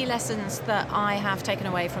of the key lessons that I have taken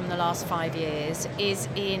away from the last 5 years is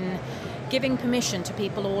in giving permission to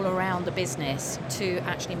people all around the business to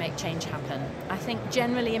actually make change happen. I think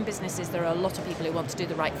generally in businesses there are a lot of people who want to do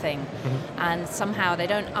the right thing, and somehow they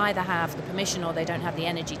don't either have the permission or they don't have the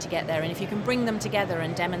energy to get there. And if you can bring them together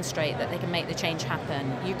and demonstrate that they can make the change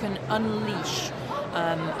happen, you can unleash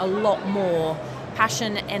a lot more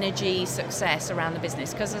passion, energy, success around the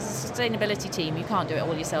business, because as a sustainability team you can't do it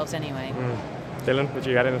all yourselves anyway. Dylan, would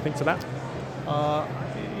you add anything to that?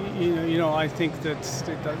 I think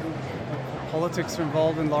that politics are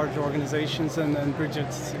involved in large organizations, and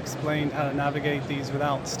Bridget's explained how to navigate these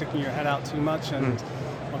without sticking your head out too much, and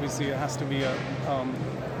obviously it has to be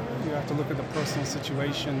you have to look at the personal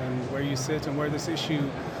situation and where you sit and where this issue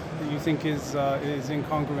that you think is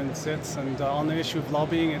incongruent sits. And on the issue of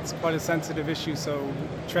lobbying, it's quite a sensitive issue, so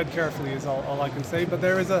tread carefully is all I can say. But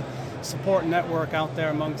there is a support network out there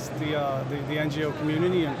amongst the NGO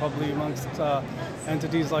community and probably amongst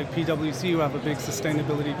entities like PwC who have a big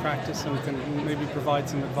sustainability practice and can maybe provide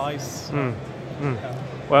some advice.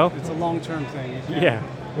 Well, it's a long-term thing. Yeah.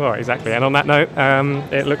 Well, exactly. And on that note,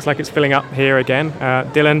 it looks like it's filling up here again.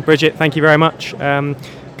 Dylan, Bridget, thank you very much.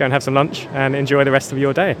 Go and have some lunch and enjoy the rest of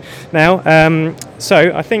your day. Now,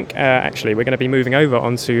 so I think actually we're going to be moving over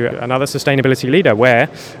onto another sustainability leader where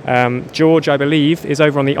George, I believe, is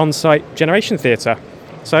over on the on-site Generation Theatre.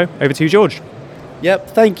 So over to you, George.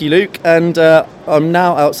 Yep, thank you, Luke. And I'm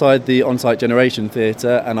now outside the on-site Generation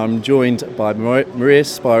Theatre, and I'm joined by Maria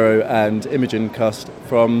Spiro and Imogen Cust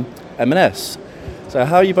from M&S. So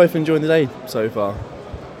how are you both enjoying the day so far?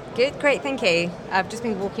 Good, great, thank you. I've just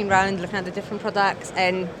been walking around looking at the different products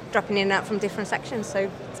and dropping in and out from different sections, so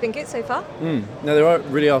it's been good so far. Now there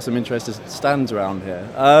really are some interesting stands around here.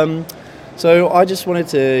 So I just wanted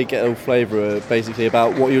to get a flavour basically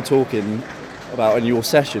about what you're talking about in your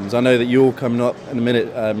sessions. I know that you're coming up in a minute,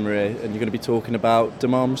 Maria, and you're going to be talking about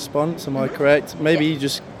demand response, am I correct? Maybe you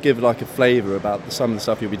just give like a flavour about some of the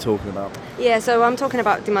stuff you'll be talking about. Yeah, so I'm talking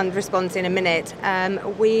about demand response in a minute.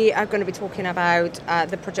 We are going to be talking about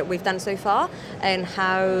the project we've done so far and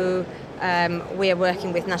how we are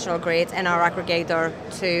working with National Grid and our aggregator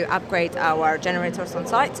to upgrade our generators on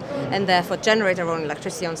site and therefore generate our own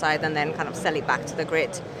electricity on site and then kind of sell it back to the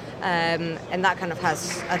grid. And that kind of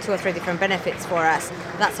has 2 or 3 different benefits for us.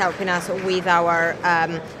 That's helping us with our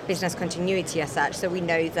business continuity as such. So we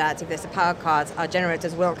know that if there's a power cut, our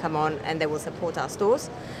generators will come on and they will support our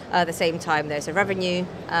stores. At the same time, there's a revenue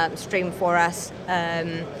stream for us.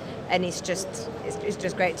 And it's just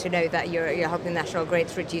great to know that you're helping National Grid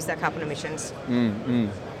to reduce their carbon emissions.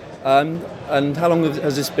 And how long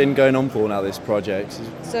has this been going on for now, this project?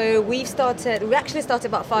 So we actually started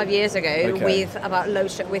about 5 years ago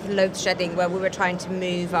with load shedding, where we were trying to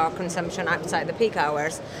move our consumption outside the peak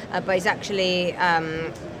hours, but it's actually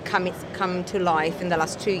come to life in the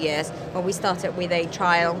last 2 years, when we started with a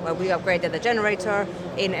trial where we upgraded the generator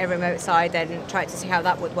in a remote site and tried to see how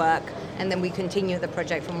that would work. and then we continue the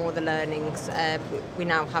project from all the learnings. We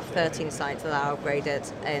now have 13 sites that are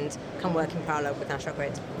upgraded and can work in parallel with National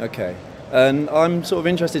Grid. Okay. And I'm sort of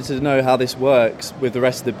interested to know how this works with the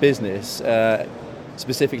rest of the business,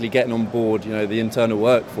 specifically getting on board, the internal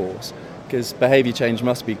workforce, because behaviour change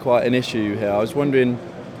must be quite an issue here. I was wondering,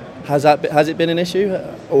 has it been an issue,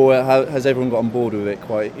 or has everyone got on board with it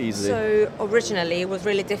quite easily? So originally it was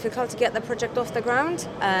really difficult to get the project off the ground.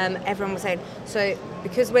 Everyone was saying, so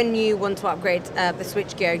because when you want to upgrade the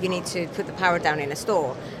switchgear, you need to put the power down in a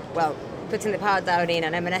store. Well, putting the power down in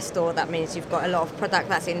an M&S store, that means you've got a lot of product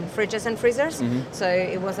that's in fridges and freezers. So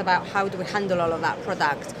it was about how do we handle all of that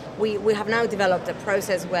product. We have now developed a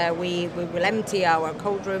process where we will empty our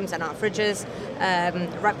cold rooms and our fridges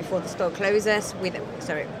right before the store closes.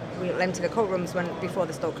 We'll empty the cold rooms before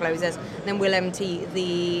the store closes. Then we'll empty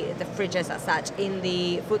the fridges as such in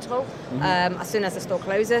the food hall as soon as the store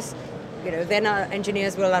closes. Then our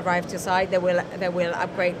engineers will arrive to site. They will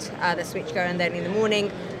upgrade the switchgear, and then in the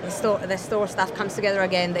morning, the store staff comes together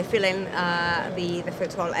again. They fill in the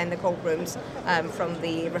food hall and the cold rooms from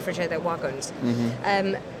the refrigerator wagons.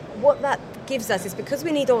 What that gives us is, because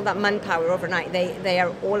we need all that manpower overnight, they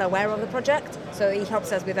are all aware of the project, so it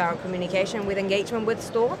helps us with our communication, with engagement with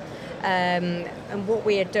store. And what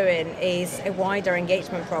we are doing is a wider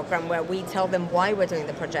engagement program where we tell them why we're doing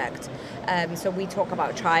the project. So we talk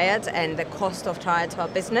about triad and the cost of triad to our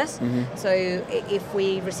business. So if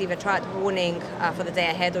we receive a triad warning for the day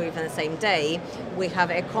ahead or even the same day, we have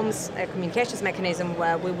a communications mechanism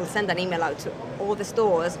where we will send an email out to all the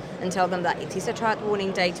stores and tell them that it is a triad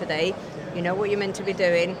warning day today. You know what you're meant to be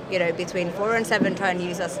doing, between 4 and 7, try and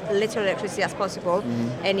use as little electricity as possible.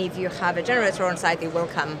 And if you have a generator on site, it will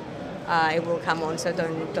come on, so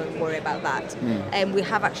don't worry about that. And we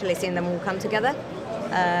have actually seen them all come together.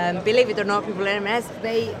 Believe it or not, people in M&S,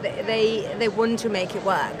 they want to make it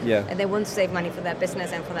work. And they want to save money for their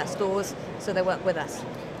business and for their stores, so they work with us.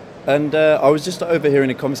 And I was just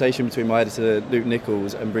overhearing a conversation between my editor, Luke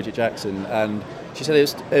Nichols, and Bridget Jackson, and she said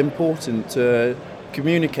it's important to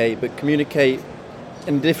communicate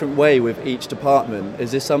in a different way with each department.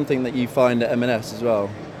 Is this something that you find at M&S as well?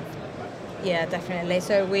 Yeah, definitely.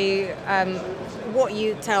 So what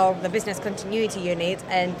you tell the business continuity unit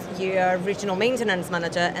and your regional maintenance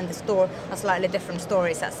manager and the store are slightly different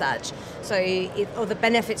stories as such. So the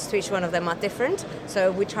benefits to each one of them are different.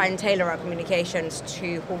 So we try and tailor our communications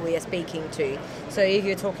to who we are speaking to. So if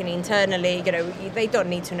you're talking internally, they don't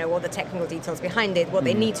need to know all the technical details behind it. What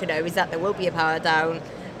they need to know is that there will be a power down,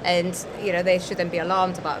 and they shouldn't be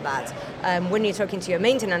alarmed about that. When you're talking to your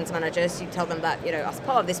maintenance managers, you tell them that as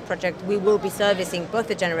part of this project we will be servicing both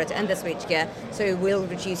the generator and the switchgear, so it will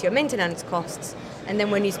reduce your maintenance costs. And then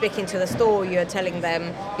when you're speaking to the store, you're telling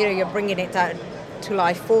them you're bringing it down to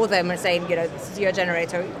life for them and saying this is your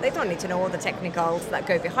generator. They don't need to know all the technicals that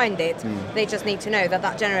go behind it. They just need to know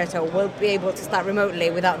that generator will be able to start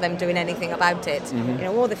remotely without them doing anything about it.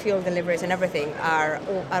 All the fuel deliveries and everything are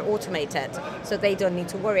automated, so they don't need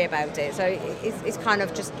to worry about it. So it's kind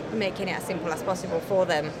of just making it as simple as possible for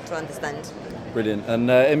them to understand. Brilliant.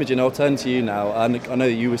 And Imogen, I'll turn to you now. And I know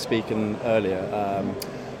that you were speaking earlier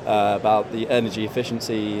about the energy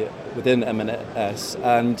efficiency within M&S,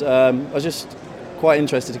 and I was just quite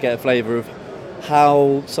interested to get a flavour of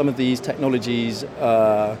how some of these technologies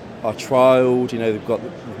are trialled. They've got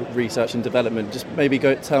research and development. Just maybe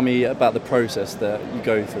tell me about the process that you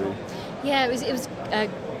go through. Yeah, it was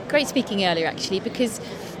great speaking earlier actually, because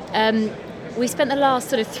we spent the last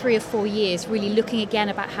sort of 3 or 4 years really looking again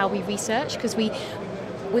about how we research, because we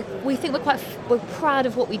think we're proud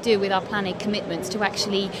of what we do with our planning commitments to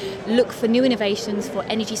actually look for new innovations for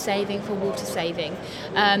energy saving, for water saving.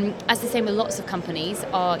 As the same with lots of companies,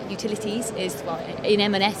 our utilities is, in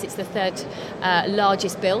M&S it's the third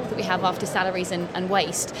largest bill that we have after salaries and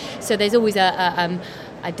waste. So there's always a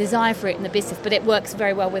desire for it in the business, but it works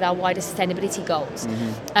very well with our wider sustainability goals.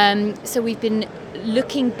 So we've been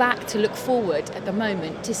looking back to look forward at the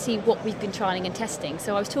moment to see what we've been trialling and testing.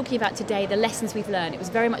 So I was talking about today the lessons we've learned. It was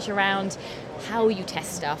very much around how you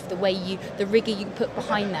test stuff, the rigor you put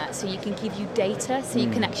behind that, so you can give you data, so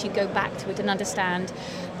you can actually go back to it and understand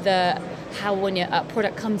how when a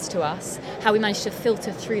product comes to us, how we manage to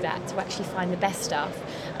filter through that to actually find the best stuff,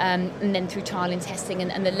 and then through trial and testing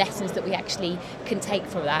and the lessons that we actually can take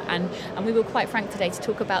from that. And we were quite frank today to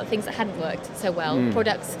talk about things that hadn't worked so well,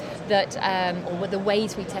 products that, or the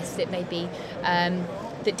ways we tested it maybe,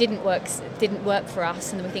 that didn't work for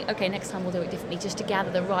us, and then we think, okay, next time we'll do it differently, just to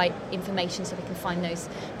gather the right information so we can find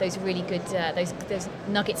those really good those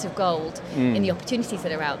nuggets of gold in the opportunities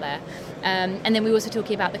that are out there. And then we were also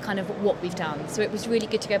talking about the kind of what we've done. So it was really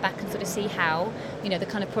good to go back and sort of see how, the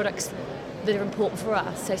kind of products that are important for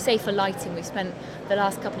us. So say for lighting, we've spent the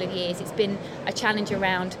last couple of years, it's been a challenge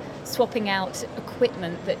around swapping out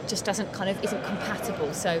equipment that just isn't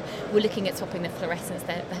compatible. So we're looking at swapping the fluorescents,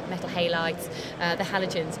 the metal halides, the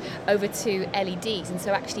halogens over to LEDs. And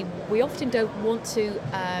so actually we often don't want to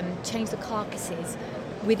change the carcasses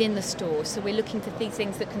within the store. So we're looking for these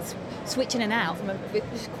things that can switch in and out, which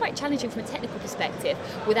is quite challenging from a technical perspective,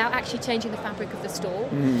 without actually changing the fabric of the store.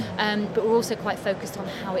 But we're also quite focused on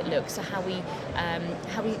how it looks, so how we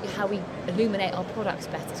illuminate our products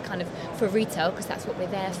better, kind of for retail, because that's what we're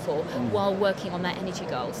there for, while working on that energy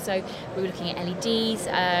goal. So we were looking at LEDs,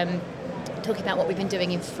 talking about what we've been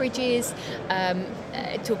doing in fridges,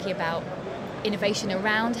 talking about innovation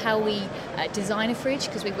around how we design a fridge,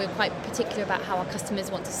 because we're quite particular about how our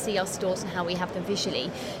customers want to see our stores and how we have them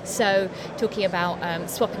visually. So talking about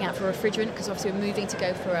swapping out for refrigerant, because obviously we're moving to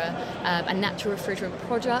go for a natural refrigerant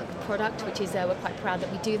product, which is we're quite proud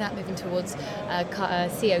that we do that, moving towards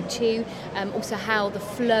CO2. Also how the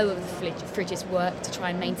flow of the fridges work to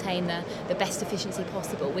try and maintain the best efficiency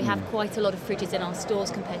possible. We have quite a lot of fridges in our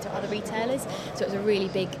stores compared to other retailers, so it's a really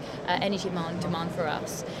big energy demand for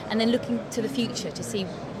us. And then looking to the future to see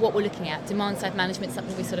what we're looking at. Demand side management is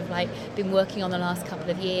something we've sort of been working on the last couple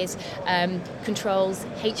of years. Controls,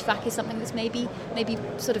 HVAC is something that's maybe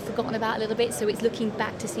sort of forgotten about a little bit. So it's looking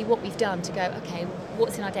back to see what we've done to go, okay,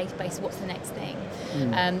 what's in our database? What's the next thing?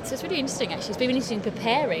 So it's really interesting actually. It's been really interesting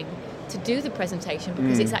preparing to do the presentation,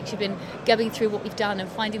 because it's actually been going through what we've done and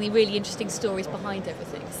finding the really interesting stories behind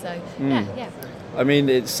everything. So yeah. I mean,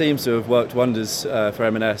 it seems to have worked wonders for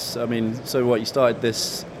M&S. I mean, so what, you started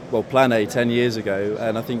this Plan A 10 years ago,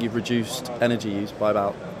 and I think you've reduced energy use by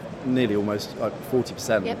about nearly almost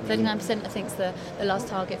 40%. Yep, 39% I think is the last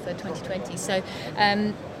target for 2020. So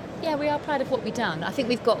we are proud of what we've done. I think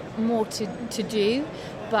we've got more to do,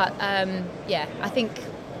 but I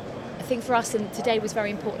think for us, and today was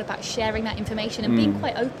very important about sharing that information and being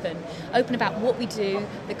quite open about what we do,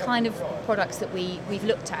 the kind of products that we've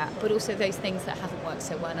looked at, but also those things that haven't worked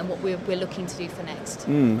so well and what we're looking to do for next.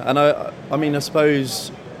 And I mean, I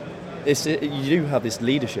suppose you do have this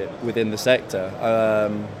leadership within the sector.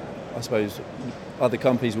 I suppose other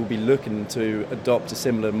companies will be looking to adopt a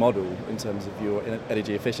similar model in terms of your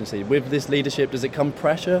energy efficiency. With this leadership, does it come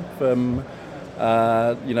pressure from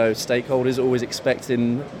stakeholders always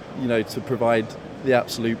expecting to provide the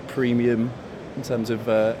absolute premium in terms of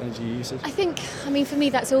energy usage? I think, for me,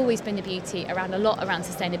 that's always been the beauty around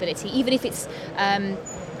sustainability, even if it's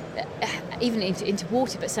even into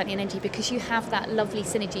water, but certainly in energy, because you have that lovely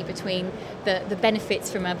synergy between the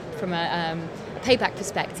benefits from a payback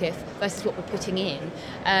perspective versus what we're putting in.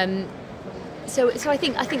 So I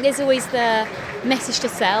think there's always the message to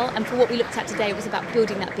sell, and for what we looked at today, it was about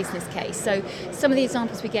building that business case. So some of the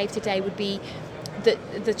examples we gave today would be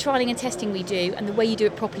that the trialling and testing we do, and the way you do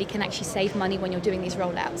it properly, can actually save money when you're doing these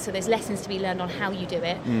rollouts. So there's lessons to be learned on how you do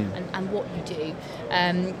it and what you do.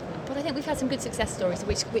 But I think we've had some good success stories,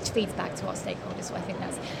 which feeds back to our stakeholders. So I think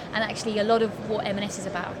and actually a lot of what M&S is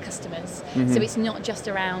about are customers. So it's not just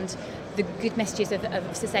around the good messages of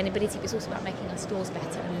sustainability, but it's also about making our stores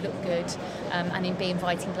better and look good, and in be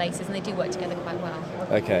inviting places, and they do work together quite well.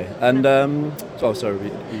 Okay, and sorry.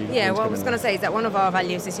 What I was going to say is that one of our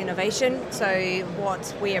values is innovation. So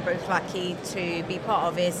what we are both lucky to be part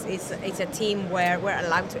of is it's a team where we're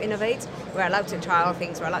allowed to innovate, we're allowed to trial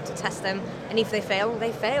things, we're allowed to test them, and if they fail,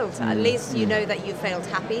 they failed. At least you know that you failed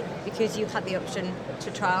happy because you had the option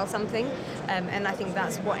to trial something, and I think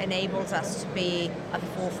that's what enables us to be at the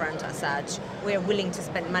forefront as such. We're willing to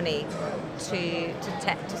spend money to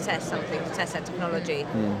test something, to test that technology,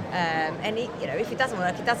 and if it doesn't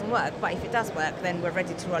work, it doesn't work. But if it does work, then we're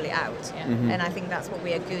ready to roll it out. And I think that's what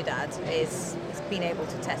we are good at is being able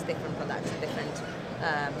to test different products and different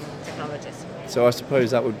technologies. So I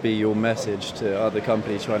suppose that would be your message to other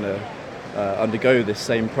companies trying to undergo this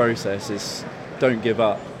same process: is don't give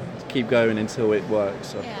up, keep going until it works.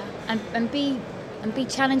 So. Yeah, and be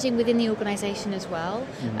challenging within the organisation as well.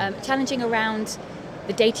 Challenging around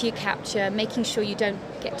the data you capture, making sure you don't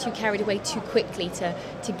get too carried away too quickly to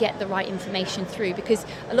get the right information through, because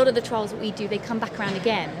a lot of the trials that we do, they come back around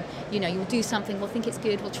again. You'll do something, we'll think it's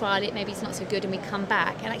good, we'll trial it, maybe it's not so good, and we come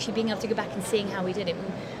back, and actually being able to go back and seeing how we did it.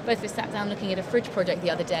 Both of us sat down looking at a fridge project the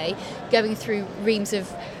other day, going through reams of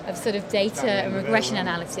sort of data and regression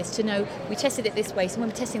analysis to know we tested it this way, so when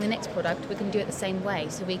we're testing the next product, we're going to do it the same way,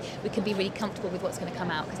 so we can be really comfortable with what's going to come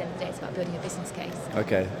out, because at the end of the day it's about building a business case.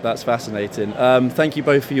 Okay, that's fascinating. Thank you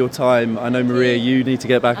both for your time. I know, Maria, you need to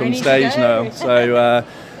get back on stage now, so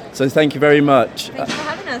thank you very much. Thank you for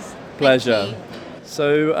having us. Pleasure. you.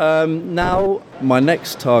 So now my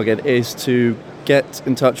next target is to get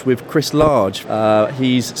in touch with Chris Large.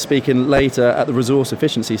 He's speaking later at the resource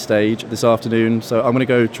efficiency stage this afternoon, so I'm going to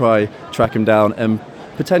go try track him down and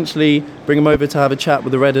potentially bring him over to have a chat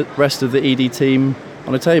with the rest of the ED team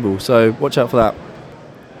on a table. So watch out for that.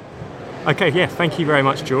 Okay, yeah, thank you very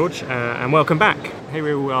much, George, and welcome back. Here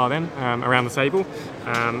we all are then, around the table.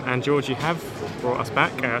 And George, you have brought us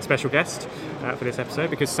back a special guest for this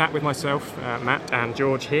episode, because sat with myself, Matt, and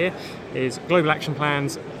George here is Global Action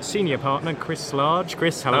Plan's senior partner, Chris Large.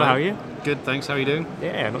 Chris, hello, how are you? Good, thanks. How are you doing?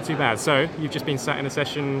 Yeah, not too bad. So, you've just been sat in a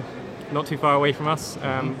session not too far away from us,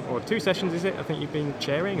 or 2 sessions, is it? I think you've been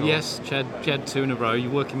chairing? Or? Yes, chaired 2 in a row.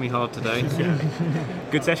 You're working me hard today.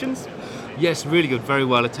 Good sessions? Yes, really good, very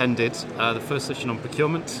well attended. The first session on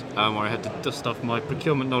procurement, where I had to dust off my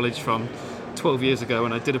procurement knowledge from 12 years ago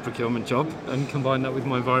when I did a procurement job and combine that with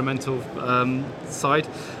my environmental side,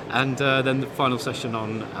 and then the final session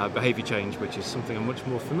on behaviour change, which is something I'm much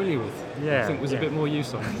more familiar with. Yeah, I think was a bit more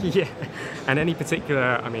use on. Yeah, and any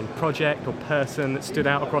particular, project or person that stood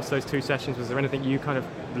out across those 2 sessions? Was there anything you kind of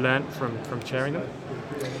learnt from chairing them?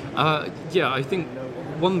 Yeah, I think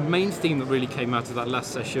one main theme that really came out of that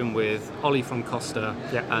last session with Ollie from Costa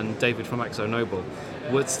and David from AkzoNobel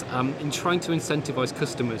was in trying to incentivise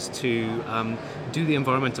customers to do the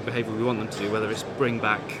environmental behaviour we want them to do, whether it's bring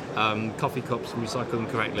back coffee cups and recycle them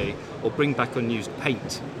correctly, or bring back unused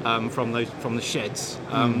paint from the sheds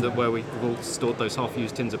where we've all stored those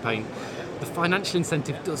half-used tins of paint. The financial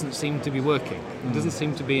incentive doesn't seem to be working. It doesn't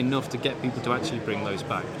seem to be enough to get people to actually bring those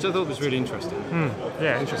back, which I thought was really interesting.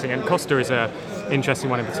 Yeah, interesting. And Costa is an interesting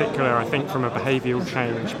one in particular, I think, from a behavioural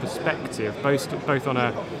change perspective, both on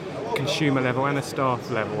a consumer level and a staff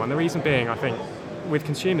level. And the reason being, I think, with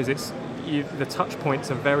consumers, the touch points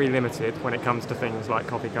are very limited when it comes to things like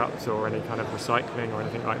coffee cups or any kind of recycling or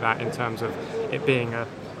anything like that, in terms of it being a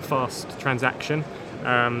fast transaction.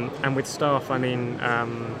 And with staff,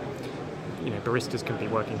 baristas can be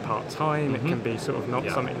working part-time. It can be sort of not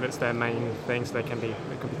something that's their main thing, so it can be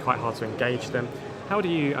quite hard to engage them. How do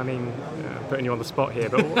you, putting you on the spot here,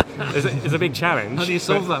 but it's a big challenge. How do you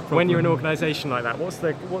solve that problem? When you're an organisation like that, what's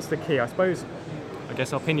the key? I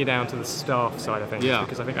guess I'll pin you down to the staff side of things,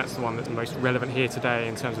 because I think that's the one that's most relevant here today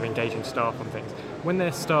in terms of engaging staff on things. When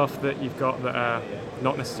there's staff that you've got that are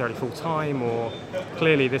not necessarily full-time, or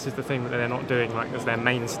clearly this is the thing that they're not doing as their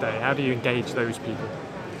mainstay, how do you engage those people?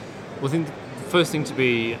 Well, I think the first thing to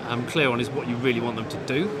be clear on is what you really want them to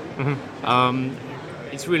do.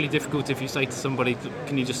 It's really difficult if you say to somebody,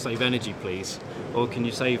 can you just save energy, please? Or can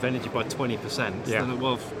you save energy by 20%? Yeah. Then,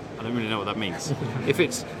 well, I don't really know what that means. If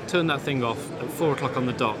it's turn that thing off at 4 o'clock on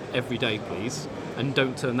the dot every day, please, and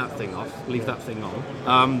don't turn that thing off, leave that thing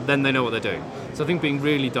on, then they know what they're doing. So I think being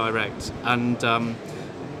really direct and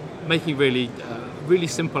making really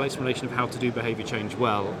simple explanation of how to do behaviour change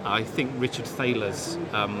well. I think Richard Thaler's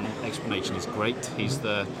explanation is great. He's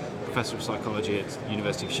the professor of psychology at the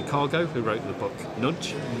University of Chicago who wrote the book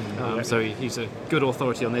Nudge. So he's a good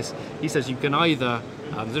authority on this. He says you can either,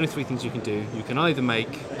 there's only 3 things you can do. You can either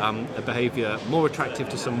make a behaviour more attractive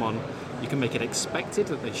to someone, you can make it expected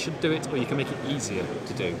that they should do it, or you can make it easier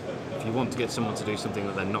to do. If you want to get someone to do something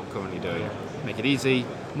that they're not currently doing, make it easy,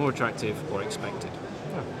 more attractive, or expected.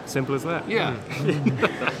 Simple as that. Yeah.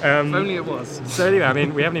 If only it was. So anyway,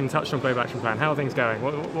 we haven't even touched on Global Action Plan. How are things going?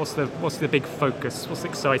 What's the big focus? What's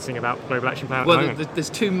exciting about Global Action Plan at the moment? There's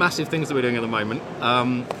 2 massive things that we're doing at the moment.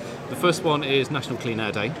 The first one is National Clean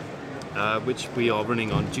Air Day, which we are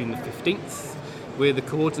running on June the 15th. We're the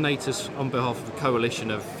coordinators on behalf of a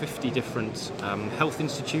coalition of 50 different health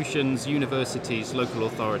institutions, universities, local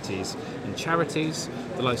authorities and charities,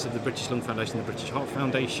 the likes of the British Lung Foundation, the British Heart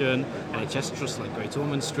Foundation, NHS trusts like Great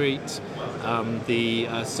Ormond Street, the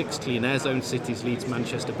 6 clean air zone cities, Leeds,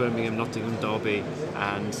 Manchester, Birmingham, Nottingham, Derby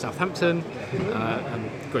and Southampton,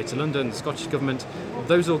 and Greater London, the Scottish Government.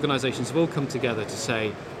 Those organisations have all come together to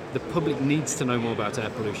say the public needs to know more about air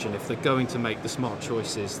pollution if they're going to make the smart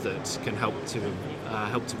choices that can help to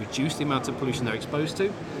reduce the amount of pollution they're exposed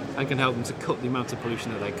to, and can help them to cut the amount of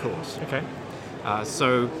pollution that they cause. Okay.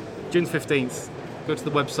 So June 15th, go to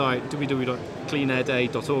the website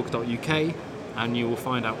www.cleanairday.org.uk and you will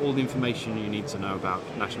find out all the information you need to know about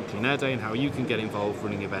National Clean Air Day and how you can get involved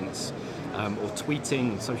running events or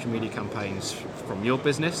tweeting and social media campaigns from your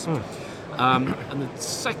business. And the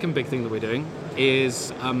second big thing that we're doing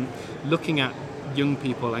is looking at young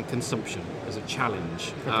people and consumption as a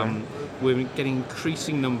challenge. Okay. We're getting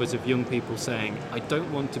increasing numbers of young people saying, I don't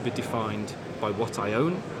want to be defined by what I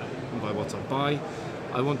own and by what I buy.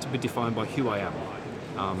 I want to be defined by who I am.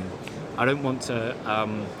 I don't want to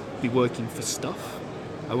be working for stuff.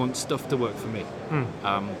 I want stuff to work for me.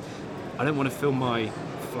 I don't want to fill my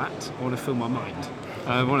flat, I want to fill my mind.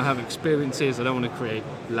 I want to have experiences, I don't want to create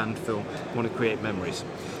landfill, I want to create memories.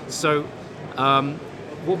 So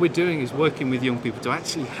what we're doing is working with young people to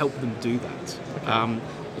actually help them do that. Okay.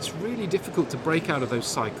 It's really difficult to break out of those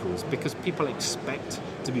cycles because people expect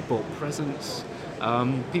to be bought presents.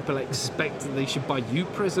 People expect that they should buy you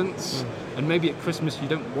presents, and maybe at Christmas you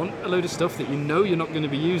don't want a load of stuff that you know you're not going to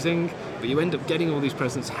be using, but you end up getting all these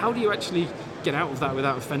presents. How do you actually get out of that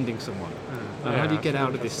without offending someone? How do you get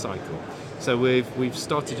out of this cycle? So we've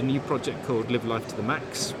started a new project called Live Life to the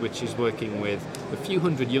Max, which is working with a few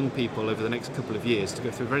hundred young people over the next couple of years to go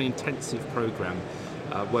through a very intensive program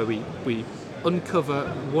where we uncover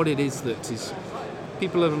what it is that is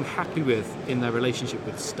people are unhappy with in their relationship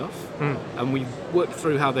with stuff, and we work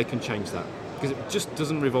through how they can change that, because it just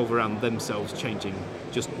doesn't revolve around themselves changing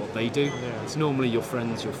just what they do. It's normally your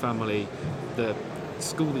friends, your family, the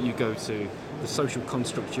school that you go to, the social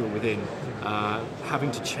construct you're within,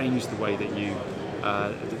 having to change the way that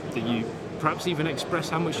you perhaps even express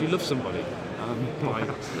how much you love somebody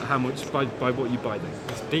by what you buy them.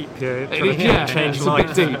 It's deep. Change it's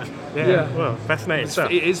life. A bit deep. Well, fascinating stuff.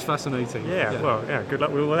 It is fascinating. Good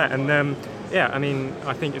luck with all that. And I mean,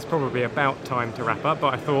 I think it's probably about time to wrap up,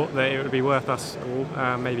 but I thought that it would be worth us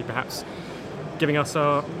all maybe perhaps telling us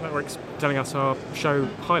our show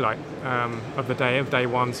highlight of the day, of day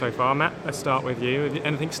one so far. Matt, let's start with you.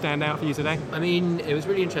 Anything stand out for you today? I mean, it was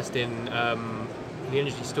really interesting, the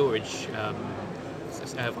energy storage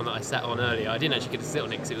one that I sat on earlier. I didn't actually get to sit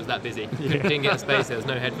on it because it was that busy. Didn't get the space, there was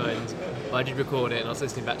no headphones, but I did record it, and I was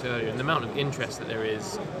listening back to it earlier, and the amount of interest that there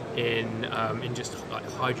is in just like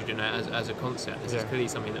hydrogen as a concept. This is clearly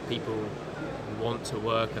something that people want to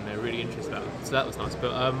work and they're really interested about, so that was nice.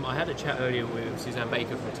 But I had a chat earlier with Suzanne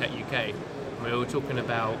Baker from Tech UK, and we were talking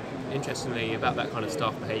about, interestingly, about that kind of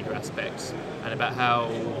staff behaviour aspects and about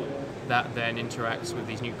how that then interacts with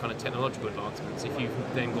these new kind of technological advancements. If you've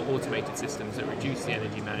then got automated systems that reduce the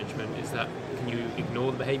energy management, can you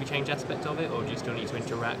ignore the behaviour change aspect of it, or do you still need to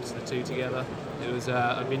interact the two together? It was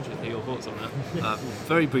I'd be interested in your thoughts on that.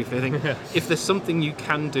 Very briefly, I think if there's something you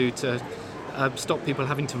can do to stop people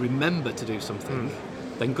having to remember to do something,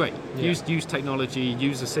 then great. Use technology,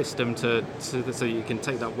 use a system so you can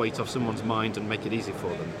take that weight off someone's mind and make it easy for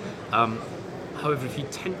them. However,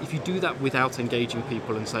 if you do that without engaging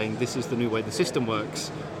people and saying this is the new way the system works,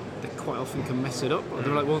 they quite often can mess it up. Or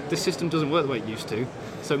they're like, well, this system doesn't work the way it used to,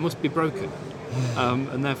 so it must be broken,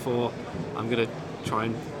 and therefore I'm going to try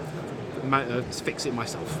and fix it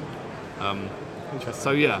myself.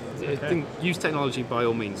 So I think use technology by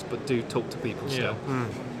all means, but do talk to people still.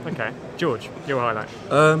 Okay, George, your highlight.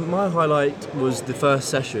 My highlight was the first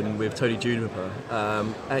session with Tony Juniper.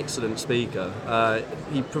 Excellent speaker.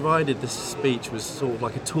 He provided this speech was sort of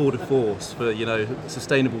like a tour de force for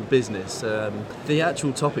sustainable business. The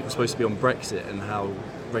actual topic was supposed to be on Brexit and how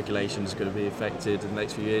regulation is going to be affected in the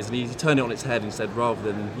next few years, and he turned it on its head and said rather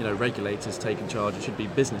than regulators taking charge, it should be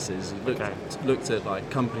businesses. He looked at like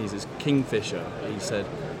companies as Kingfisher. He said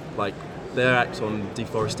like their act on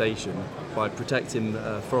deforestation by protecting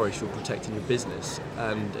forest, you're protecting your business,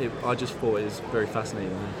 and I just thought it was very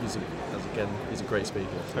fascinating. He's a great speaker.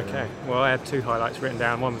 Okay, well I had two highlights written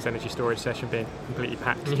down. One was energy storage session being completely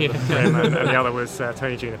packed, and the other was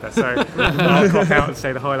Tony Juniper. So I'll cop out and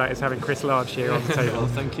say the highlight is having Chris Large here on the table. Well,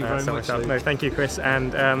 thank you very much. No, thank you, Chris.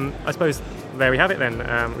 And I suppose there we have it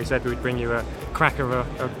then. We said we would bring you a crack of a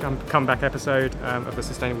comeback episode of the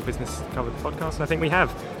Sustainable Business Covered podcast, and I think we have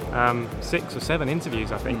 6 or 7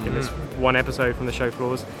 interviews, I think, in this one episode from the show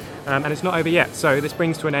floors, and it's not over yet. So this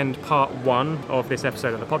brings to an end part 1 of this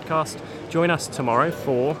episode of the podcast. Join us tomorrow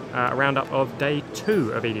for a roundup of day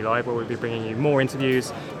 2 of ED Live, where we'll be bringing you more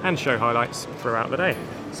interviews and show highlights throughout the day.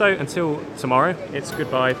 So until tomorrow, it's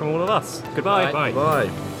goodbye from all of us. Goodbye.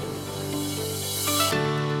 Bye.